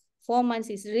long. 4 months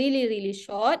is really, really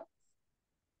short.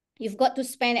 You've got to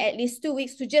spend at least 2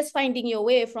 weeks to just finding your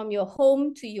way from your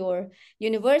home to your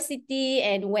university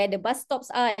and where the bus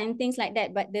stops are and things like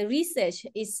that. But the research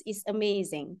is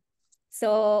amazing.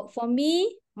 So for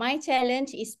me, my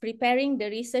challenge is preparing the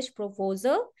research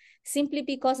proposal simply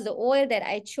because the oil that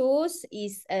I chose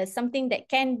is something that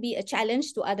can be a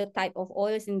challenge to other type of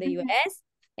oils in the US.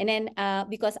 And then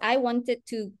because I wanted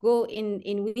to go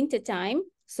in winter time,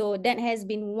 so that has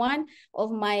been one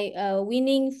of my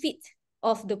winning fit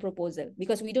of the proposal,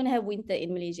 because we don't have winter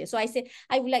in Malaysia. So I said,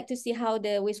 I would like to see how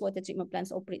the wastewater treatment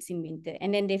plants operates in winter.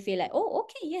 And then they feel like, oh,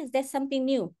 okay, yes, that's something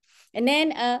new. And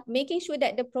then making sure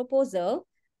that the proposal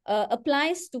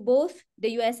applies to both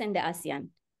the US and the ASEAN.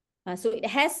 So it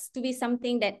has to be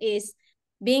something that is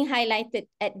being highlighted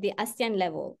at the ASEAN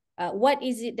level. What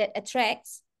is it that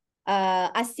attracts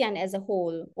ASEAN as a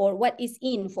whole, or what is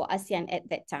in for ASEAN at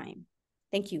that time?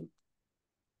 Thank you.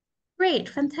 Great,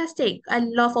 fantastic. I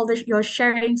love all your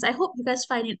sharings. I hope you guys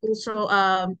find it also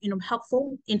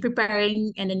helpful in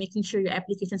preparing and then making sure your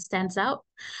application stands out.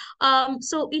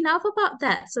 So enough about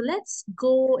that. So let's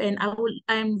go, and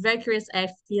I'm very curious. I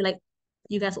feel like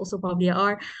you guys also probably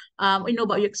are,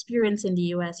 about your experience in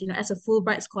the US, as a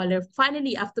Fulbright scholar.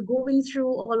 Finally, after going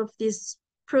through all of these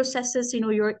processes,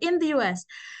 you're in the US.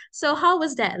 So how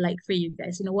was that like for you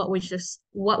guys? What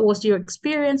was your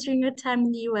experience during your time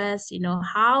in the US?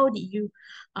 How did you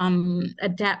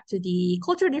adapt to the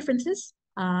cultural differences?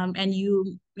 And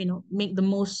make the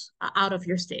most out of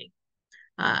your stay.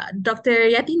 Dr.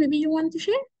 Yati, maybe you want to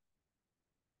share?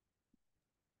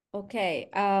 Okay.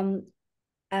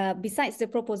 Besides the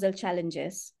proposal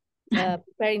challenges,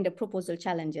 preparing the proposal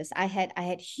challenges, I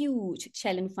had huge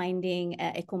challenge finding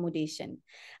accommodation.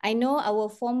 I know our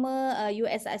former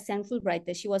U.S. ASEAN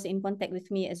Fulbrighter, she was in contact with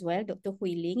me as well, Dr.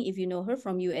 Hui Ling, if you know her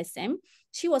from USM.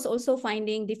 She was also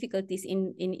finding difficulties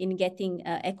in getting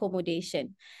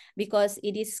accommodation because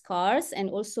it is scarce and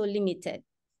also limited.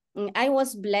 I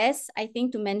was blessed, I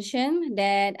think, to mention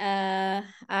that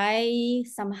I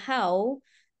somehow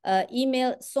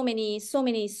emailed so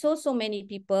many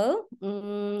people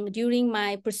during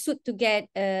my pursuit to get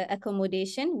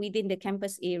accommodation within the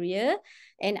campus area.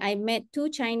 And I met two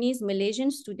Chinese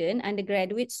Malaysian student,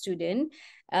 undergraduate student,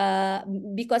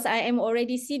 because I am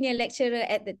already senior lecturer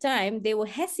at the time. They were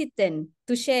hesitant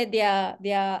to share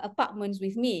their apartments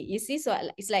with me. You see, so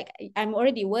it's like I'm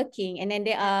already working, and then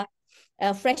they are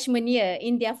freshman year,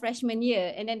 in their freshman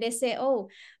year, and then they say, oh,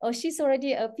 she's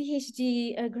already a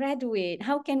PhD graduate.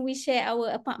 How can we share our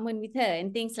apartment with her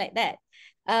and things like that?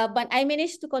 But I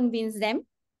managed to convince them,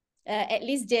 at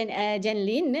least Jen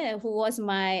Lin, who was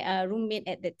my roommate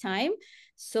at the time.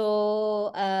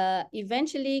 So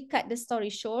eventually, cut the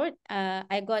story short,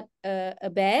 I got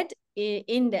a bed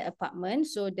in the apartment.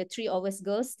 So the three of us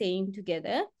girls staying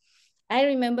together. I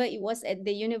remember it was at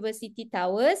the University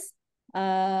Towers.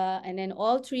 And then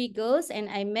all three girls, and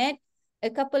I met a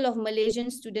couple of Malaysian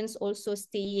students also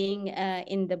staying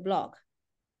in the block.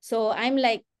 So I'm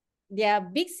like their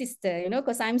big sister,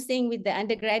 because I'm staying with the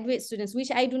undergraduate students, which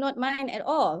I do not mind at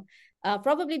all.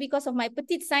 Probably because of my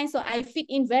petite size, so I fit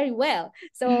in very well.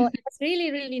 So it's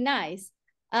really, really nice.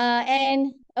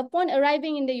 And upon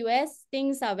arriving in the US,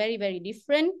 things are very, very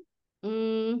different.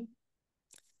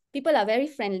 People are very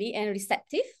friendly and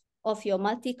receptive of your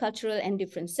multicultural and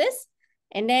differences.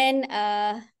 And then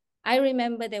I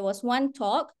remember there was one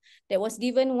talk that was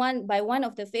given by one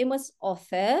of the famous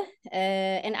author,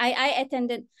 and I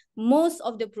attended most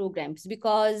of the programs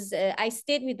because I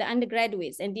stayed with the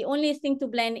undergraduates, and the only thing to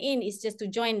blend in is just to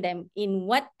join them in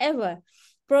whatever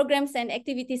programs and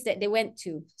activities that they went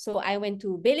to. So I went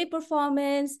to ballet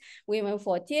performance, we went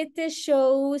for theater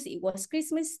shows, it was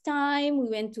Christmas time, we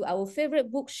went to our favorite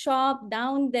bookshop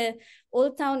down the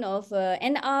old town of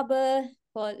Ann Arbor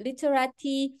called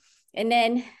Literati. And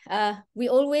then we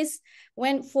always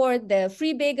went for the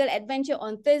free bagel adventure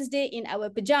on Thursday in our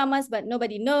pajamas, but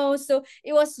nobody knows. So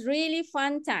it was really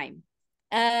fun time.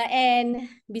 And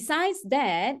besides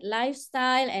that,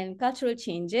 lifestyle and cultural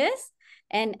changes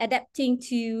and adapting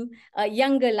to a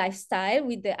younger lifestyle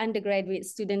with the undergraduate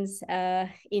students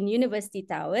in University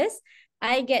Towers,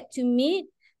 I get to meet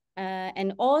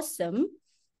an awesome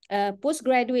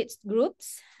postgraduate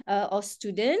groups of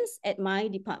students at my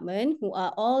department who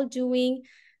are all doing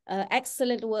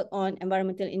excellent work on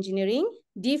environmental engineering,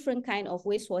 different kind of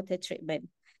wastewater treatment.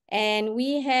 And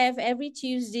we have every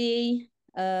Tuesday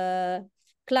a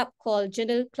club called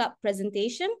Journal Club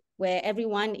Presentation, where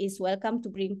everyone is welcome to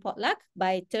bring potluck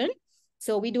by turn.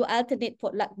 So we do alternate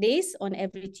potluck days on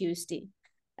every Tuesday.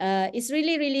 It's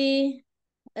really, really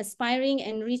aspiring,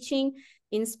 enriching,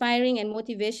 inspiring, and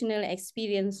motivational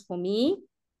experience for me.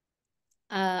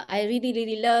 I really,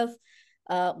 really love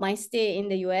my stay in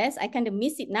the US. I kind of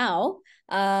miss it now.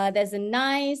 There's a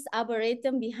nice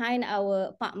arboretum behind our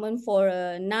apartment for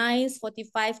a nice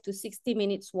 45 to 60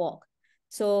 minutes walk.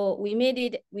 So we made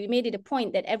it a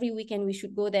point that every weekend we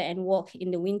should go there and walk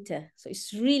in the winter. So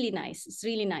it's really nice. It's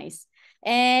really nice.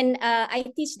 And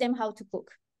I teach them how to cook,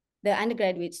 the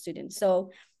undergraduate students.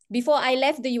 So before I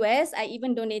left the US, I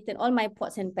even donated all my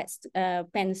pots and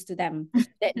pans to them.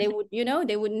 That they would,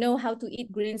 they would know how to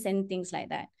eat greens and things like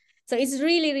that. So it's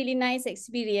really, really nice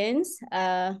experience,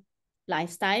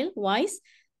 lifestyle-wise,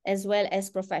 as well as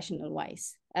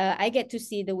professional-wise. I get to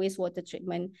see the wastewater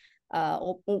treatment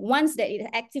once that it's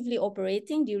actively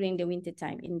operating during the winter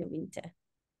time, in the winter.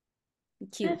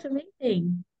 Thank you. That's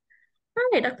amazing. All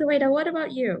right, Dr. Weda, what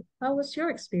about you? How was your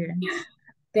experience?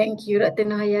 Thank you, Dr.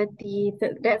 Nahayati.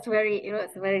 That's very,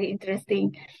 it's very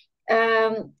interesting.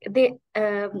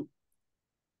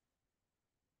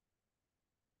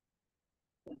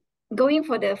 going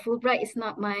for the Fulbright was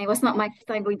not my first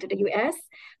time going to the US,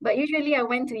 but usually I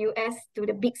went to US to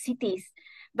the big cities.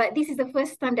 But this is the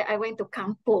first time that I went to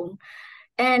Kampung.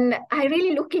 And I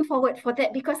really looking forward for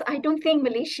that because I don't think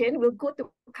Malaysian will go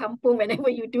to Kampung whenever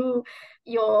you do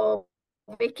your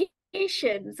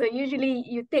vacation. So usually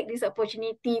you take this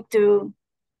opportunity to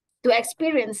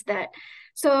experience that.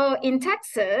 So in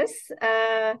Texas,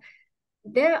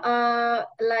 there are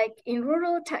like in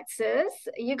rural Texas,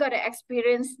 you got to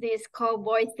experience this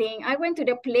cowboy thing. I went to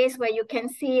the place where you can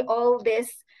see all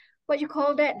this, what you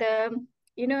call that, the,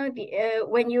 you know, the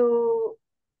when you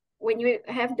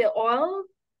have the oil,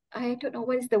 I don't know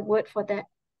what is the word for that.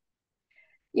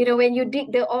 You know, when you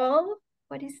dig the oil,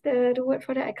 what is the word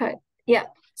for that? I can't. Yeah.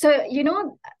 So, you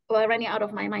know, well, running out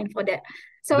of my mind for that.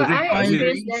 So The I experienced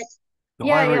refineries, that. the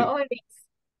Yeah, oil yeah, rig. oil rigs.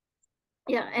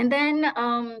 Yeah, and then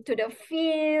to the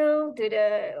field, to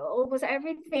the almost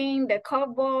everything, the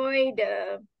cowboy,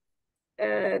 the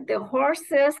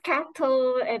horses,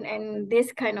 cattle, and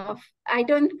this kind of. I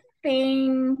don't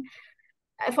think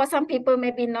for some people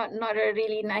maybe not a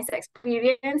really nice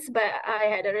experience, but I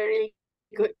had a really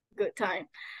good time.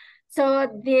 So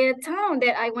the town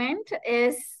that I went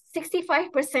is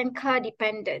 65% car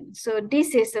dependent. So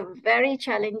this is a very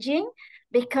challenging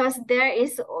because there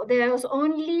was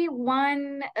only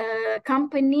one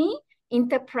company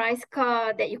enterprise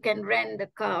car that you can rent the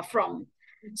car from.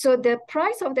 So the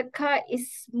price of the car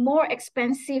is more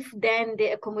expensive than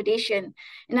the accommodation.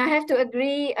 And I have to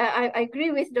agree, I agree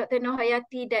with Dr.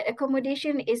 Nohayati that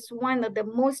accommodation is one of the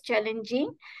most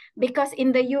challenging because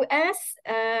in the US,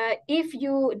 if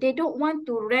they don't want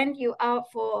to rent you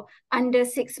out for under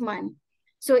 6 months.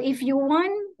 So if you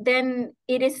want, then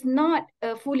it is not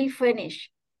fully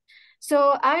furnished.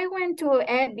 So I went to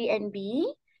Airbnb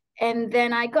and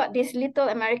then I got this little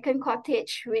American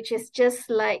cottage, which is just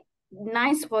like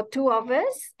nice for two of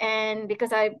us. And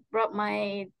because I brought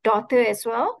my daughter as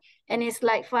well, and it's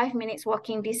like 5 minutes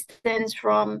walking distance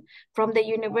from the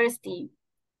university.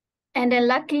 And then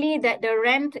luckily that the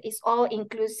rent is all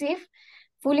inclusive,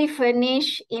 fully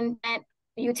furnished, internet,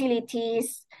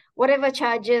 utilities, whatever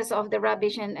charges of the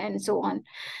rubbish and so on.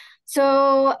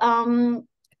 So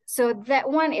so that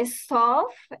one is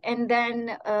solved. And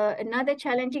then another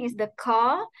challenging is the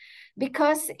car,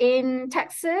 because in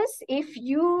Texas, if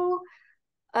you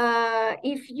are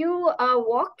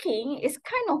walking, it's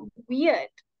kind of weird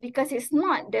because it's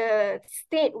not the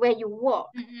state where you walk.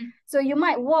 So you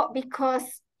might walk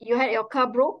because you had your car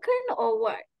broken or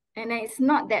what, and it's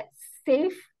not that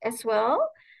safe as well.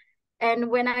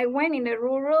 And when I went in the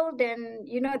rural, then,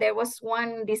 you know, there was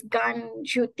this gun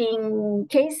shooting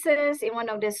cases in one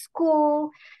of the school.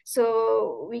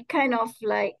 So we kind of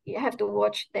like have to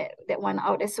watch that one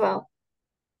out as well.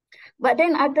 But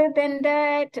then other than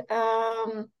that,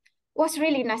 was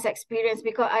really nice experience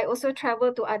because I also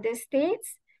traveled to other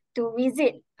states to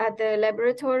visit other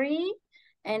laboratory,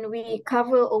 and we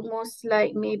cover almost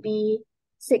like maybe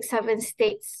 6-7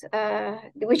 states,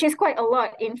 which is quite a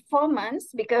lot in 4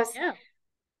 months because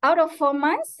out of 4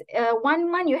 months, 1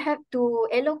 month you have to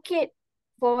allocate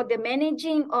for the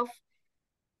managing of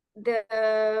the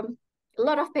a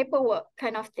lot of paperwork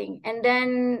kind of thing. And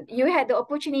then you had the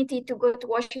opportunity to go to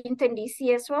Washington,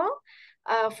 D.C. as well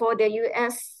for the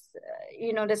U.S.,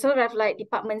 you know, the sort of like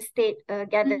Department State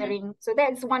gathering. So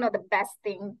that's one of the best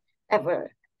thing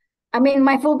ever. I mean,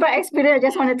 my Fulbright experience, I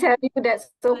just want to tell you that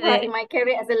so far in my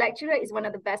career as a lecturer is one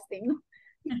of the best things.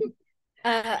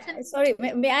 Sorry,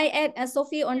 may I add,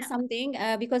 Sophie, on something?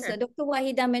 Because Dr.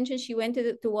 Wahida mentioned she went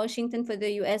to Washington for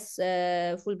the U.S.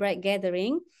 Fulbright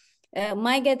gathering.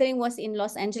 My gathering was in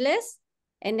Los Angeles.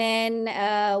 And then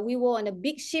we were on a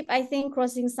big ship, I think,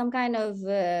 crossing some kind of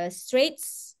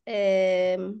straits.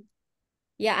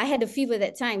 Yeah, I had a fever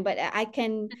that time, but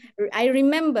I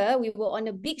remember we were on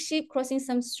a big ship crossing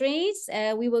some straits.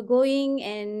 We were going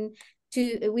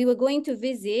to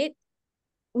visit.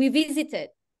 We visited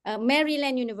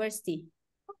Maryland University.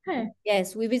 Okay.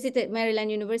 Yes, we visited Maryland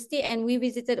University, and we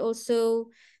visited also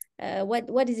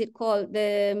what is it called,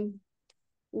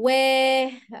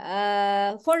 where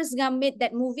Forrest Gump made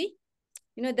that movie,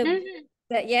 you know,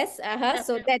 yes,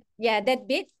 so that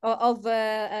bit of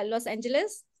Los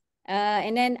Angeles.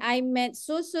 And then I met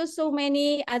so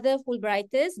many other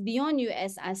Fulbrighters beyond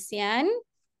U.S. ASEAN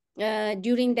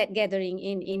during that gathering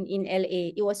in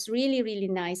LA. It was really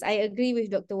nice. I agree with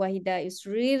Dr. Wahida. It's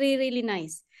really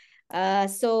nice.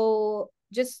 So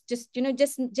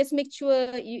just make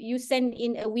sure you send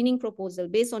in a winning proposal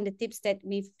based on the tips that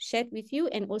we've shared with you,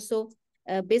 and also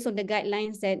based on the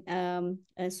guidelines that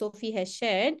Sophie has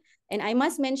shared. And I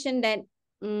must mention that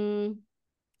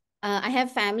I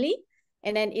have family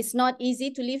And then it's not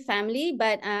easy to leave family,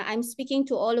 but I'm speaking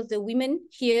to all of the women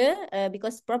here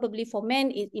because probably for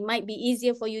men, it might be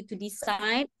easier for you to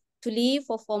decide to leave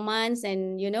for 4 months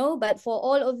and, you know, but for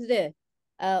all of the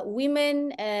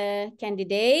women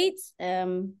candidates,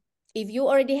 if you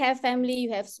already have family,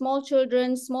 you have small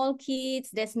children, small kids,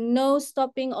 there's no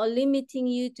stopping or limiting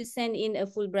you to send in a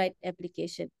Fulbright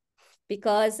application.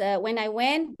 Because when I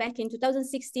went back in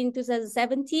 2016,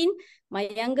 2017, my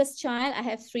youngest child, I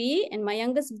have 3, and my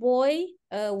youngest boy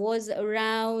was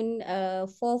around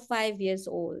 4, 5 years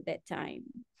old that time.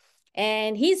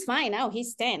 And he's fine now,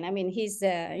 he's 10. I mean, he's,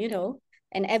 you know,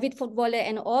 an avid footballer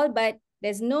and all, but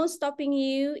there's no stopping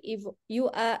you. If you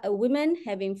are a woman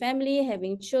having family,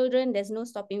 having children, there's no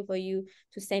stopping for you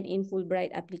to send in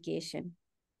Fulbright application.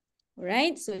 All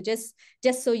right, so just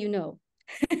so you know.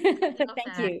 Love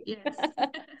Thank that. you.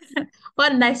 Yes.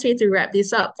 What a nice way to wrap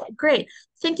this up. Great.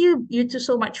 Thank you, you two,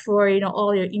 so much for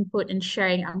all your input and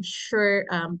sharing. I'm sure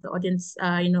the audience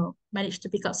managed to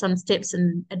pick up some tips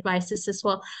and advices as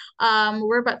well.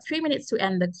 We're about 3 minutes to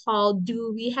end the call.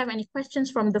 Do we have any questions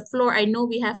from the floor? I know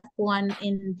we have one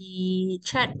in the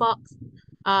chat box.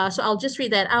 So I'll just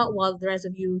read that out while the rest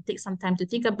of you take some time to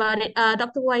think about it.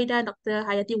 Dr. Waida, Dr.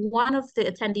 Hayati, one of the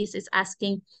attendees is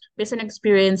asking, based on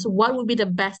experience, what would be the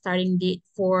best starting date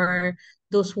for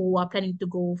those who are planning to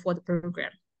go for the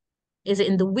program? Is it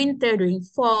in the winter, during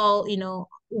fall?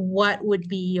 What would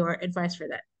be your advice for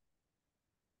that?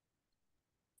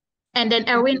 And then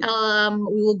Erwin,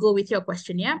 we will go with your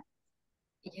question, yeah?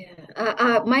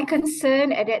 Yeah. My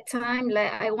concern at that time,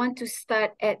 like I want to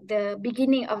start at the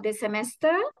beginning of the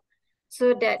semester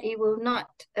so that it will not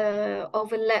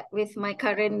overlap with my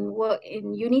current work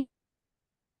in uni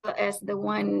as the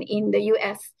one in the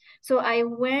US. So I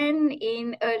went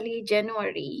in early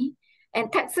January,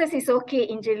 and Texas is okay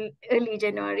in early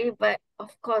January, but of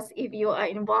course, if you are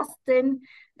in Boston,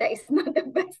 that is not the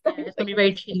best Yeah, time it's for gonna be you.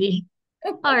 very chilly.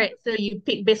 All right, so you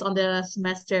pick based on the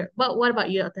semester. But what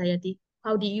about you, Atayati?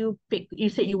 How do you pick? You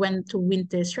said you went to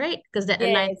winters, right? Because that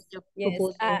aligns Yes, with your yes.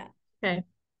 proposal. Okay.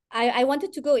 I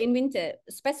wanted to go in winter,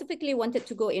 specifically wanted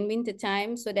to go in winter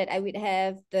time so that I would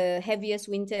have the heaviest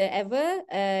winter ever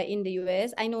in the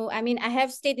US. I know, I mean, I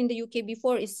have stayed in the UK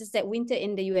before. It's just that winter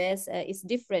in the US is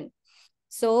different.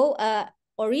 So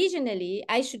originally,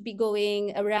 I should be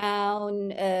going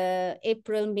around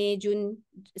April, May, June,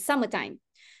 summertime.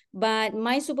 But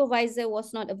my supervisor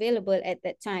was not available at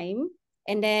that time.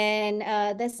 And then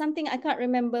there's something I can't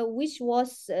remember, which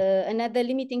was another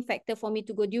limiting factor for me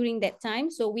to go during that time.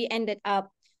 So we ended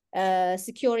up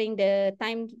securing the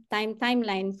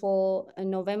timeline for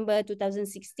November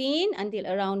 2016 until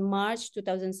around March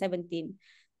 2017.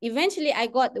 Eventually, I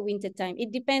got the winter time.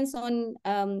 It depends on,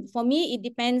 for me, it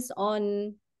depends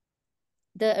on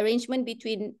the arrangement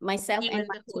between myself You and and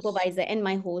my the host. supervisor and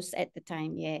my host at the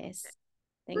time. Yes.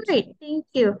 Thank Great, you. thank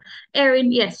you.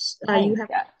 Erin, yes, you Hi.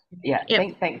 have. Yeah.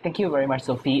 Yep. Thank you very much,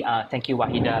 Sophie. Thank you,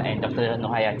 Wahida and Dr.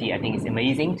 Nohayati. I think it's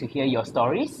amazing to hear your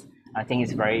stories. I think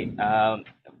it's very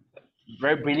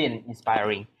brilliant and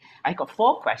inspiring. I got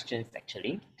 4 questions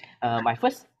actually. My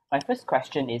first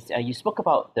question is you spoke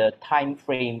about the time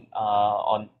frame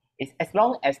on is as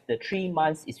long as the 3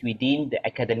 months is within the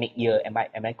academic year. Am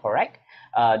I correct?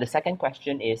 The second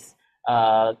question is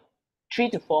 3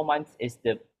 to 4 months is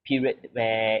the period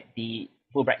where the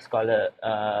Fulbright Scholar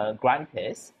grant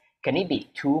is. Can it be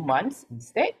 2 months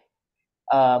instead?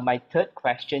 My third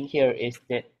question here is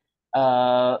that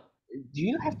do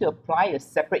you have to apply a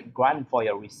separate grant for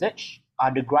your research?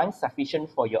 Are the grants sufficient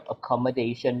for your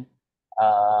accommodation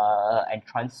and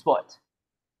transport?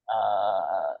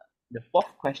 The fourth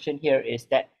question here is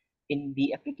that in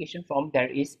the application form, there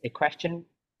is a question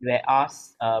where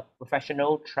asks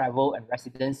professional travel and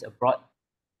residence abroad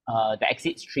that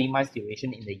exceeds 3 months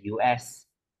duration in the US.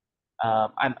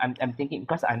 I'm thinking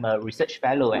because I'm a research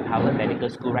fellow at Harvard Medical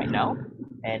School right now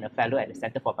and a fellow at the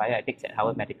Center for Bioethics at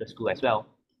Harvard Medical School as well.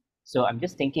 So I'm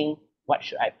just thinking, what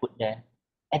should I put there?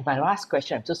 And my last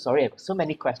question, I'm so sorry, I've got so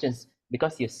many questions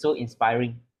because you're so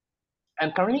inspiring.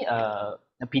 I'm currently a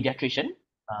pediatrician.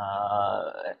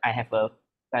 I have a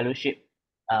fellowship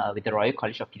with the Royal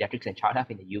College of Pediatrics and Child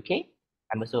Health in the UK.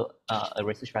 I'm also a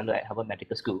research fellow at Harvard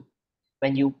Medical School.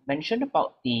 When you mentioned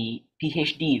about the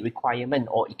PhD requirement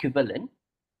or equivalent,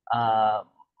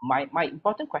 my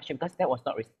important question, because that was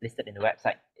not listed in the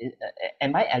website,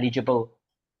 am I eligible?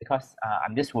 Because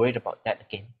I'm just worried about that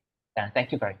again.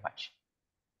 Thank you very much.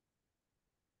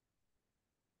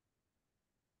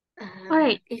 All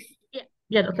right. If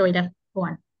Yeah, Dr. Waida, go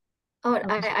on. Oh,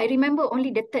 Okay. I remember only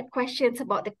the third questions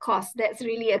about the cost. That's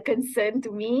really a concern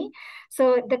to me.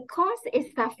 So the cost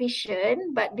is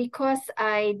sufficient, but because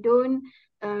I don't,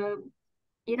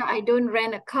 I don't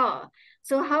rent a car.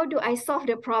 So how do I solve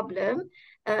the problem?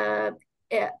 Uh,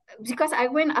 because I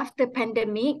went after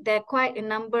pandemic, there are quite a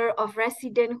number of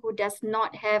residents who does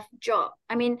not have job.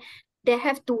 I mean, they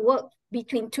have to work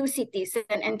between two cities,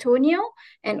 San Antonio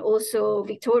and also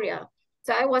Victoria.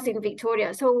 So I was in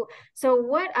Victoria. So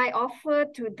what I offer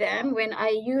to them when I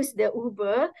use the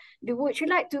Uber, would you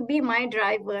like to be my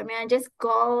driver? I mean, I just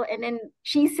call and then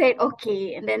she said,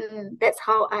 okay. And then that's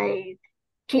how I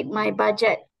keep my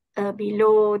budget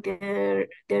below the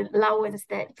allowance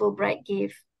that Fulbright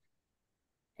give.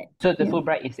 So the Yeah.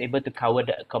 Fulbright is able to cover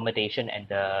the accommodation and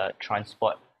the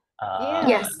transport.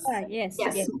 Yes. Yes,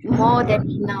 Yes. yes, More than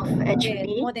enough, yes,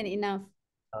 actually. more than enough.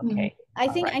 Okay. I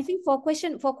All think right. for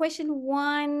question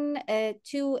 1,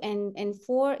 2, and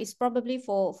 4 is probably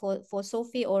for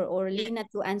Sophie or Lina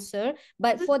to answer.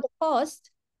 But for the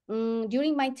cost,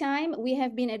 during my time, we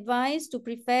have been advised to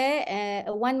prepare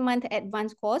a 1 month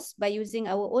advance cost by using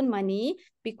our own money,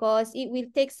 because it will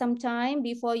take some time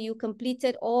before you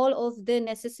completed all of the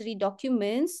necessary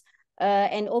documents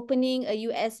and opening a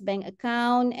US bank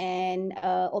account and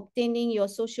obtaining your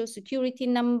social security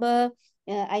number.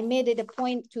 I made it a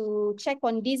point to check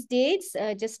on these dates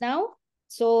just now.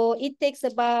 So it takes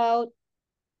about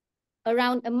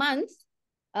around a month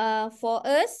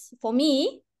for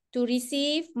me to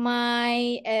receive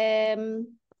my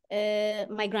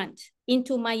my grant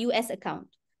into my US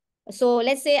account. So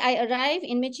let's say I arrive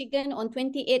in Michigan on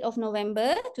 28th of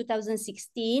November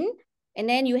 2016, and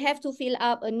then you have to fill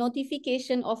up a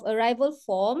notification of arrival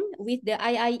form with the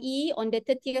IIE on the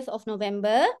 30th of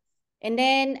November. And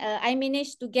then I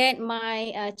managed to get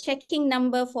my checking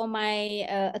number for my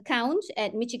account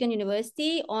at Michigan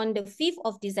University on the 5th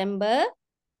of December.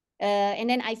 And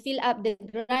then I fill up the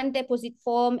grant deposit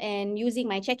form, and using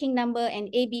my checking number and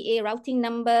ABA routing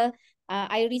number,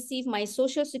 I received my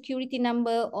social security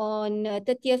number on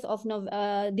 30th of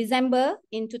December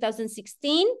in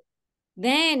 2016.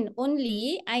 Then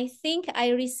only I think I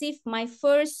received my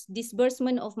first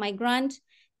disbursement of my grant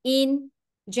in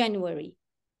January.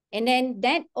 And then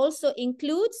that also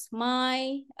includes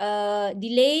my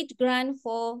delayed grant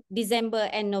for December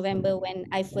and November when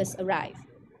I first arrived.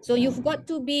 So you've got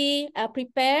to be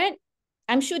prepared.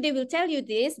 I'm sure they will tell you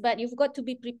this, but you've got to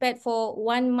be prepared for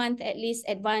 1 month at least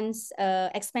advance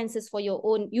expenses for your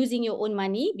own, using your own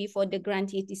money before the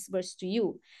grant is disbursed to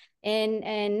you.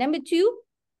 And number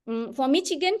 2, for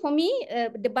Michigan, for me,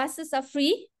 the buses are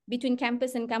free between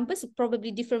campus and campus,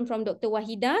 probably different from Dr.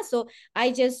 Wahida. So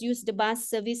I just use the bus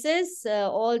services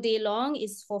all day long.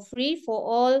 It's for free for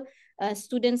all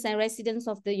students and residents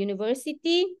of the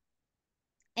university.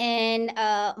 And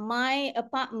my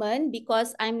apartment,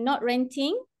 because I'm not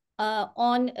renting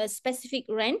on a specific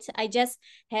rent, I just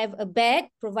have a bed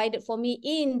provided for me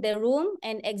in the room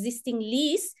and existing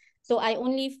lease. So I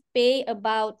only pay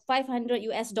about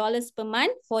 $500 per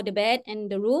month for the bed and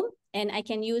the room, and I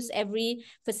can use every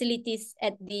facilities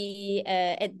at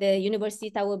the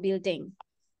University Tower building.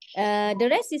 The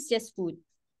rest is just food.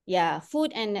 Yeah,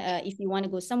 food, and if you want to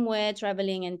go somewhere,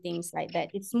 traveling and things like that.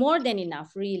 It's more than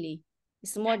enough, really.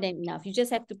 It's more than enough. You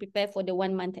just have to prepare for the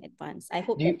 1 month advance. I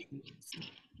hope that.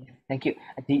 Thank you.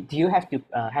 Do you have to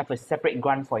have a separate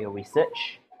grant for your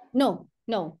research? No.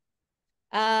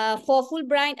 For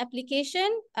Fulbright application,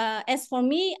 as for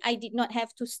me, I did not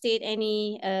have to state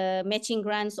any matching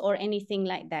grants or anything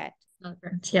like that.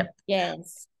 Yep.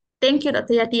 Yes. Thank you,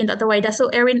 Dr. Yati and Dr. Waida. So,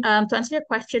 Erin, to answer your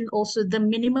question, also the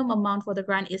minimum amount for the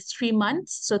grant is 3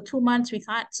 months. So 2 months we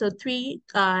can't. So 3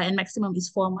 and maximum is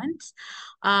 4 months.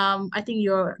 I think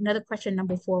your another question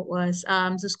number 4 was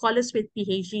so scholars with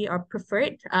PhD are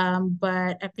preferred,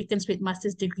 but applicants with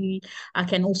master's degree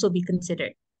can also be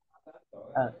considered.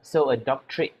 So a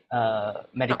doctorate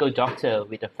medical doctor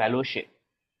with a fellowship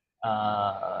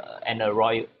and a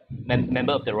royal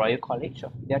member of the Royal College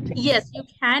of Theatrics? Yes, you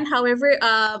can. However,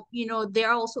 there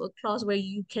are also a clause where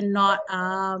you cannot,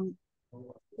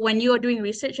 when you are doing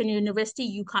research in university,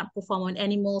 you can't perform on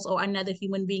animals or another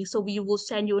human being. So we will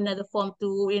send you another form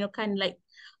to, kind of like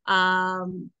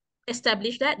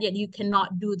establish that, yet you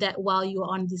cannot do that while you're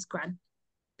on this grant.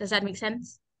 Does that make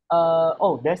sense?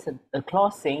 There's a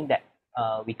clause saying that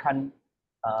we can't.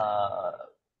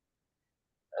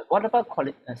 What about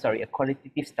a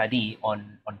qualitative study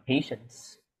on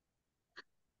patients?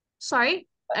 Sorry,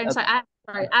 I'm sorry.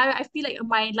 I feel like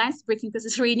my line's breaking because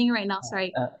it's raining right now.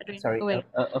 Sorry.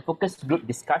 A focus group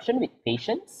discussion with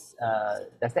patients.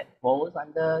 Does that fall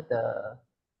under the?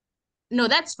 No,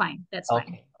 that's fine. That's fine.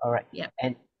 Okay, all right. Yeah.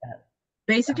 And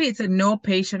Basically, it's a no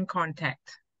patient contact.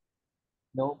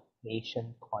 No patient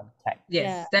contact. Yes,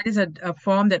 Yeah. that is a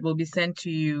form that will be sent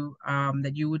to you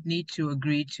that you would need to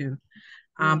agree to.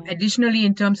 Yeah. Additionally,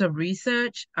 in terms of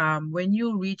research, when you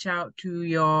reach out to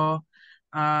your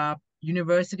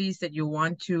universities that you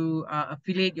want to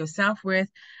affiliate yourself with,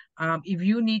 if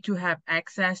you need to have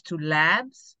access to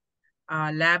labs,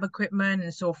 lab equipment,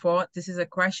 and so forth, this is a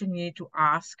question you need to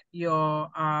ask your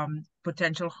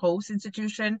potential host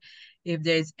institution if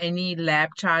there's any lab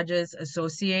charges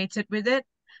associated with it.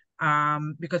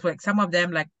 Because like some of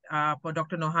them, like for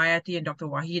Dr. Nohayati and Dr.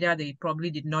 Wahida, they probably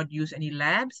did not use any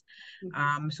labs.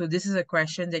 So this is a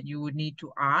question that you would need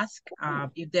to ask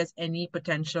if there's any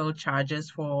potential charges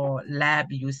for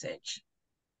lab usage.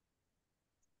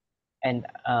 And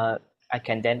I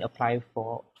can then apply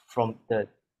for from the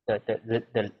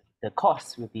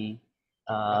cost will be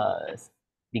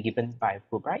given by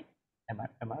Fulbright. Am I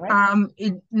right?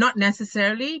 Not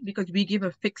necessarily, because we give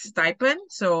a fixed stipend,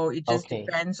 so it just Okay.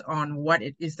 depends on what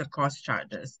it is the cost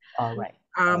charges. All right.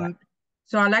 All right.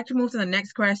 So I'd like to move to the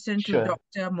next question to Sure.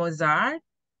 Dr. Mozart.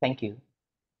 Thank you.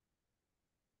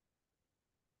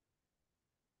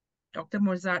 Dr.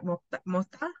 Mozart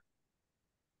Mota?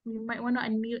 You might want to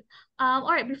unmute.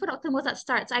 All right, before Dr. Mozart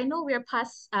starts, I know we're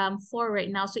past 4 right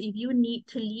now, so if you need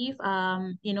to leave,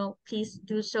 you know, please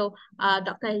do so.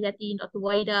 Dr. Hayati and Dr.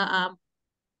 Waida,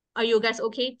 are you guys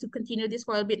okay to continue this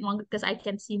for a bit longer, because I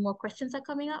can see more questions are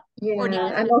coming up? Or do you Yeah,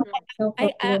 guys I'm want okay. to No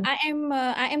problem.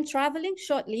 I am traveling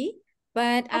shortly,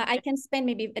 but I Okay. can spend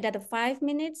maybe another 5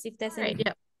 minutes if there's All right, any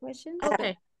yeah. questions.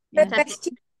 Okay. Yeah.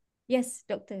 Fantastic. Yes,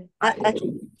 doctor. Okay.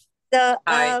 So,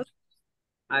 Hi,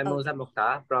 I'm oh, Moza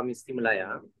Mokhtar from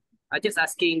Malaya. I'm just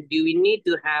asking, do we need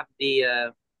to have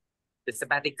the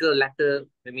sabbatical letter,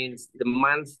 that means the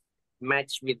month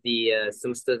match with the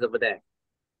semesters over there?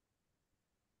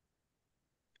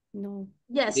 No.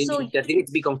 Yes, Does so it need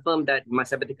to be confirmed that my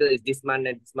sabbatical is this month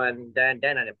and this month, then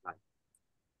I apply?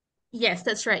 yes,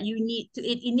 that's right. You need to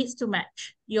it needs to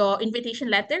match your invitation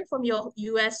letter from your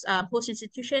US host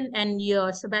institution and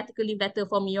your sabbatical leave letter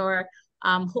from your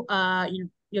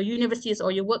your universities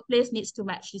or your workplace needs to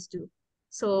match these two.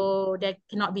 So there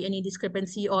cannot be any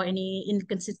discrepancy or any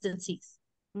inconsistencies.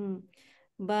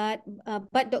 But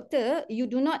doctor, you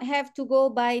do not have to go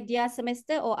by their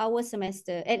semester or our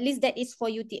semester. At least that is for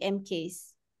UTM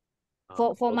case.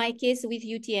 For my case with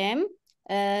UTM,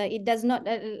 it does not.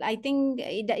 I think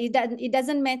it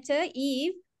doesn't matter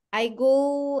if I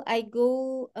go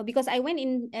because I went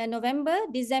in November,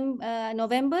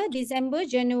 December,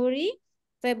 January,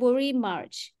 February,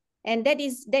 March, and that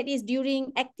is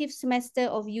during active semester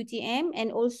of UTM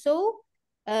and also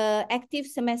active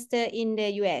semester in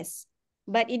the US.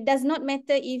 But it does not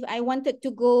matter if I wanted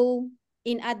to go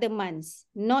in other months,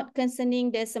 not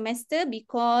concerning the semester,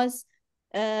 because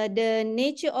the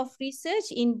nature of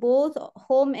research in both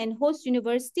home and host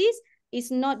universities is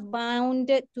not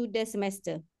bounded to the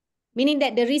semester, meaning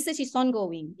that the research is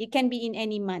ongoing. It can be in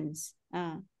any months.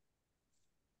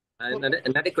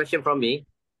 Another question from me,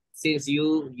 since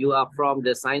you are from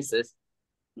the sciences,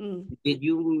 did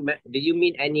you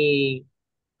meet any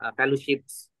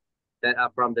fellowships that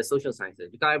are from the social sciences?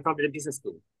 Because I'm from the business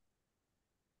school.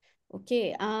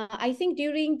 Okay, I think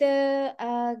during the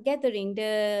gathering,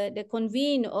 the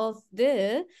convene of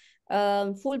the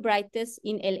Fulbrighters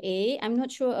in LA, I'm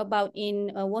not sure about in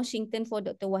Washington for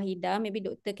Dr. Wahida, maybe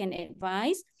doctor can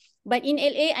advise. But in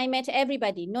LA, I met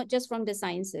everybody, not just from the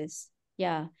sciences.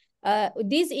 Yeah.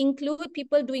 These include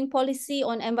people doing policy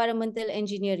on environmental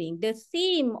engineering. The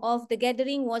theme of the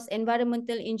gathering was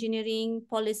environmental engineering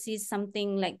policies,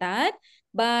 something like that,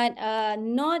 but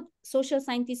not social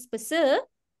scientists per se.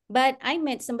 But I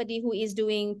met somebody who is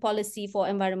doing policy for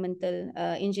environmental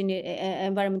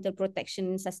environmental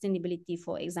protection, sustainability,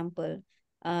 for example,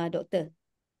 doctor.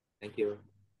 Thank you.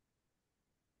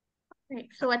 Right.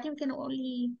 So I think we can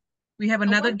only We have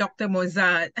another Dr.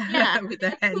 Mozart with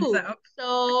the hands up.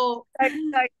 So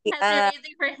sorry. has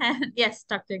raising her hand. Yes,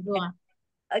 doctor, go on.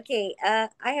 Okay.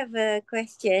 I have a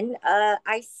question.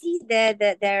 I see that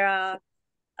there are.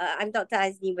 I'm Dr.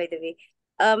 Azni, by the way.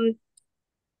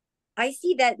 I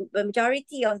see that the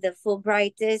majority of the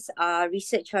Fulbrighters are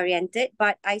research oriented,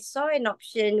 but I saw an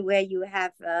option where you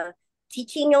have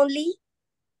teaching only.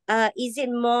 Is it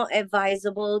more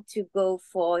advisable to go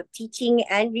for teaching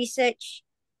and research,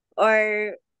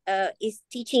 or is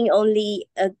teaching only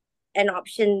an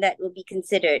option that will be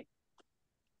considered?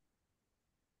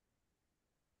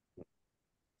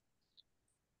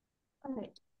 All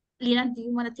right. Lina, do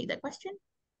you want to take that question?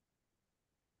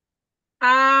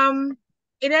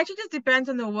 It actually just depends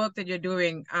on the work that you're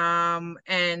doing.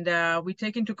 And we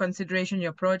take into consideration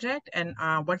your project and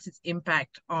what's its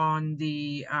impact on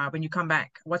the when you come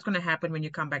back. What's going to happen when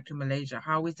you come back to Malaysia?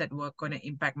 How is that work going to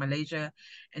impact Malaysia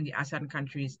and the ASEAN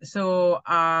countries? So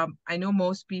I know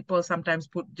most people sometimes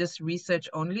put just research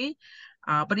only,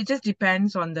 but it just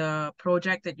depends on the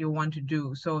project that you want to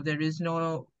do. So there is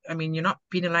no, I mean, you're not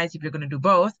penalized if you're going to do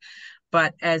both.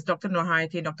 But as Dr.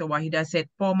 Nurhayati and Dr. Wahida said,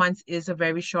 4 months is a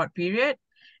very short period.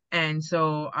 And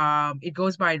so it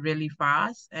goes by really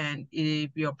fast. And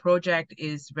if your project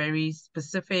is very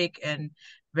specific and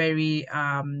very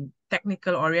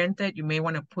technical oriented, you may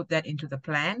want to put that into the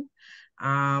plan.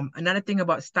 Another thing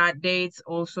about start dates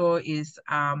also is,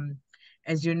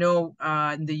 as you know,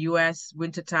 in the US,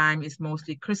 wintertime is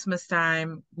mostly Christmas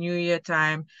time, New Year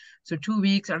time. So 2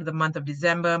 weeks out of the month of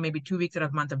December, maybe 2 weeks out of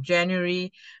the month of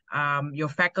January. Your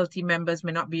faculty members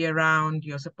may not be around,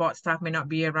 your support staff may not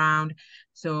be around.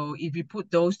 So if you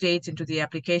put those dates into the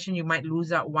application, you might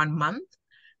lose out 1 month.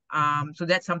 So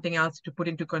that's something else to put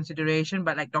into consideration.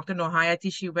 But like Dr.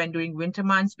 Nurhayati, she went during winter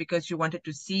months because she wanted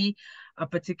to see a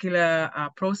particular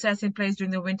process in place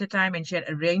during the winter time, and she had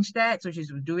arranged that. So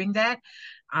she's doing that.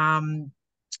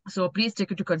 So please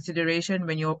take into consideration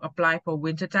when you apply for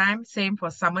winter time. Same for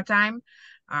summertime.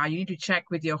 You need to check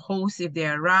with your host if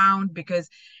they're around, because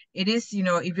it is, you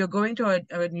know, if you're going to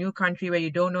a new country where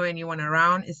you don't know anyone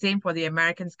around, it's same for the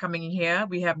Americans coming in here.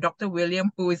 We have Dr.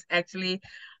 William, who is actually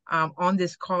on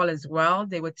this call as well.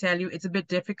 They will tell you it's a bit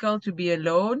difficult to be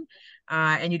alone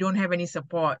and you don't have any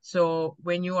support. So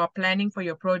when you are planning for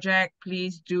your project,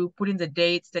 please do put in the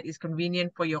dates that is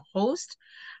convenient for your host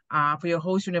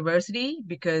university,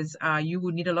 because you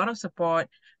would need a lot of support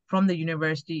from the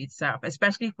university itself,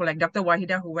 especially for like Dr.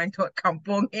 Wahida, who went to a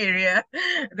kampong area,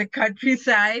 the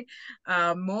countryside.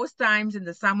 Most times in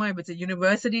the summer, if it's a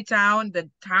university town, the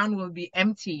town will be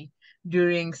empty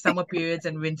during summer periods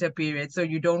and winter periods. So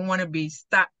you don't want to be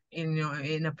stuck in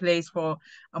a place for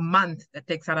a month that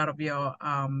takes out of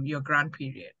your grant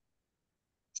period.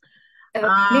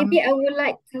 Maybe I would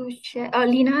like to share.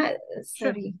 Lina,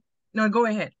 sorry. Sure. No, go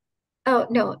ahead. Oh,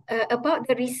 no. About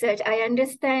the research, I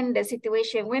understand the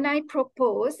situation. When I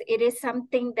propose, it is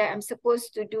something that I'm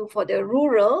supposed to do for the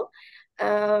rural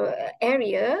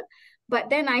area, but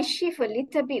then I shift a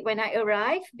little bit when I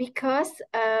arrive, because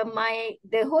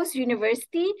the host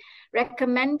university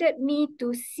recommended me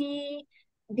to see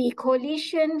the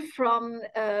coalition from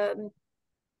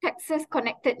Texas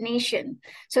Connected Nation.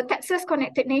 So Texas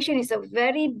Connected Nation is a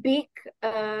very big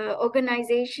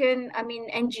organization, I mean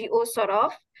NGO sort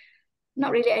of,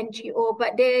 not really NGO,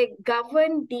 but they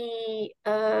govern the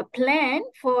plan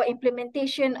for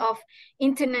implementation of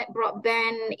internet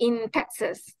broadband in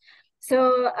Texas.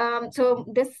 So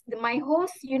my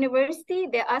host university,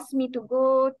 they asked me to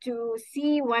go to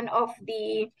see one of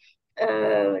the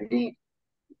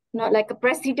not like a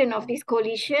president of this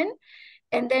coalition,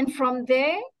 and then from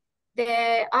there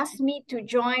they asked me to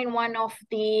join one of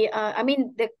the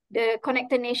the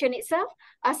Connected Nation itself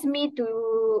asked me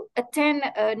to attend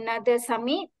another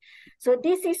summit. So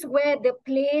this is where the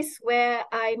place where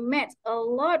I met a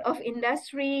lot of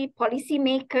industry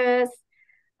policymakers,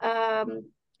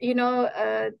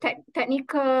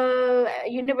 technical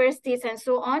universities and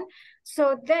so on,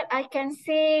 so that I can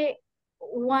say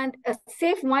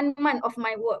save 1 month of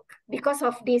my work because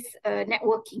of this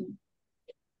networking.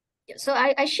 So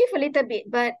I shift a little bit,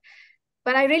 but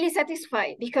I'm really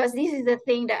satisfied because this is the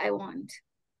thing that I want.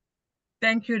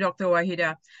 Thank you, Dr.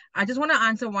 Wahida. I just want to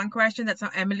answer one question that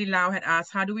Emily Lau had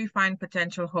asked. How do we find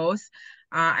potential hosts?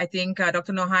 I think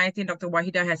Dr. Nurhayati and Dr.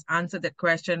 Wahida has answered that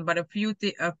question, but a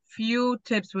few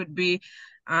tips would be,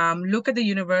 look at the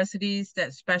universities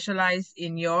that specialize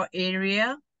in your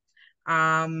area,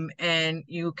 and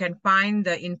you can find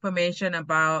the information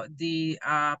about the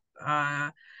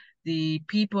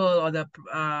people or the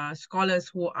scholars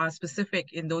who are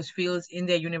specific in those fields in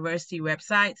their university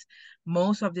websites.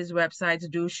 Most of these websites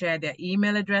do share their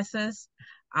email addresses.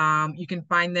 You can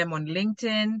find them on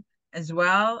LinkedIn as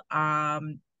well,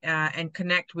 and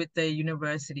connect with the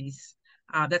universities.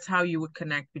 That's how you would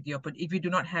connect with but if you do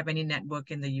not have any network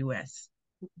in the US.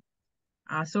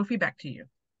 Sophie, back to you.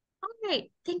 All right.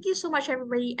 Thank you so much,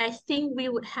 everybody. I think we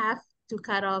would have to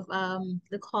cut off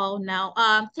the call now.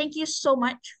 Thank you so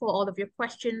much for all of your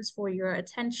questions, for your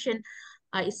attention.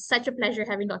 It's such a pleasure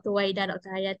having Dr. Wahida, Dr.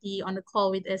 Hayati on the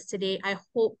call with us today. I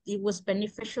hope it was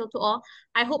beneficial to all.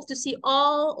 I hope to see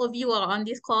all of you are on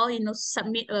this call,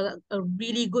 submit a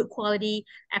really good quality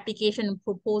application and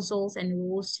proposals, and we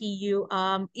will see you.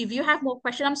 If you have more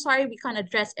questions, I'm sorry we can't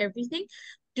address everything,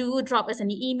 do drop us an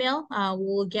email.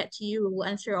 We'll get to you. We'll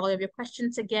answer all of your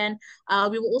questions again.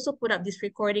 We will also put up this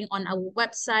recording on our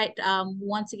website.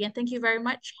 Once again, thank you very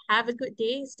much. Have a good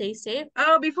day. Stay safe.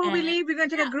 Oh, before we And leave, we're going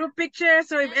to take yeah. a group picture.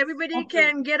 So if Yes. everybody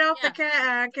Okay. can get off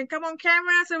Yeah. can come on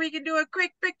camera so we can do a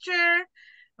quick picture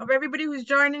of everybody who's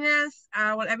joining us.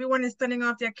 While everyone is turning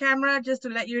off their camera, just to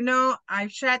let you know,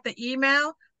 I've shared the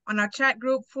email on our chat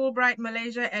group,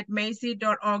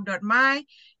 fulbrightmalaysia@macee.org.my.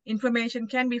 Information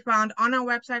can be found on our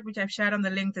website, which I've shared on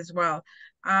the link as well.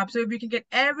 So if you can get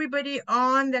everybody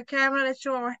on the camera, let's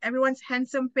show everyone's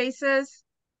handsome faces.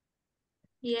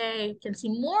 Yay, you can see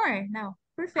more now.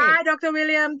 Perfect. Hi, Dr.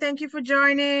 William. Thank you for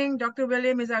joining. Dr.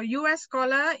 William is our US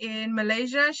scholar in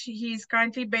Malaysia. He's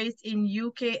currently based in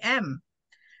UKM.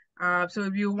 So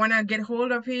if you want to get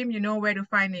hold of him, you know where to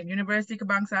find him. University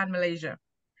Kebangsaan, Malaysia.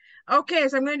 Okay,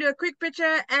 so I'm going to do a quick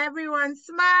picture. Everyone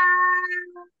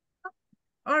smile.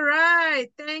 All right.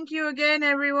 Thank you again,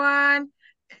 everyone.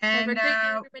 Have a And great day,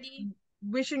 everybody.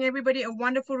 wishing everybody a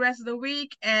wonderful rest of the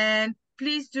week. And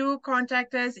please do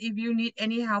contact us if you need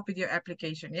any help with your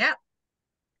application. Yeah.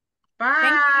 Bye.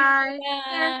 Thank you.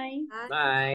 Bye. Bye.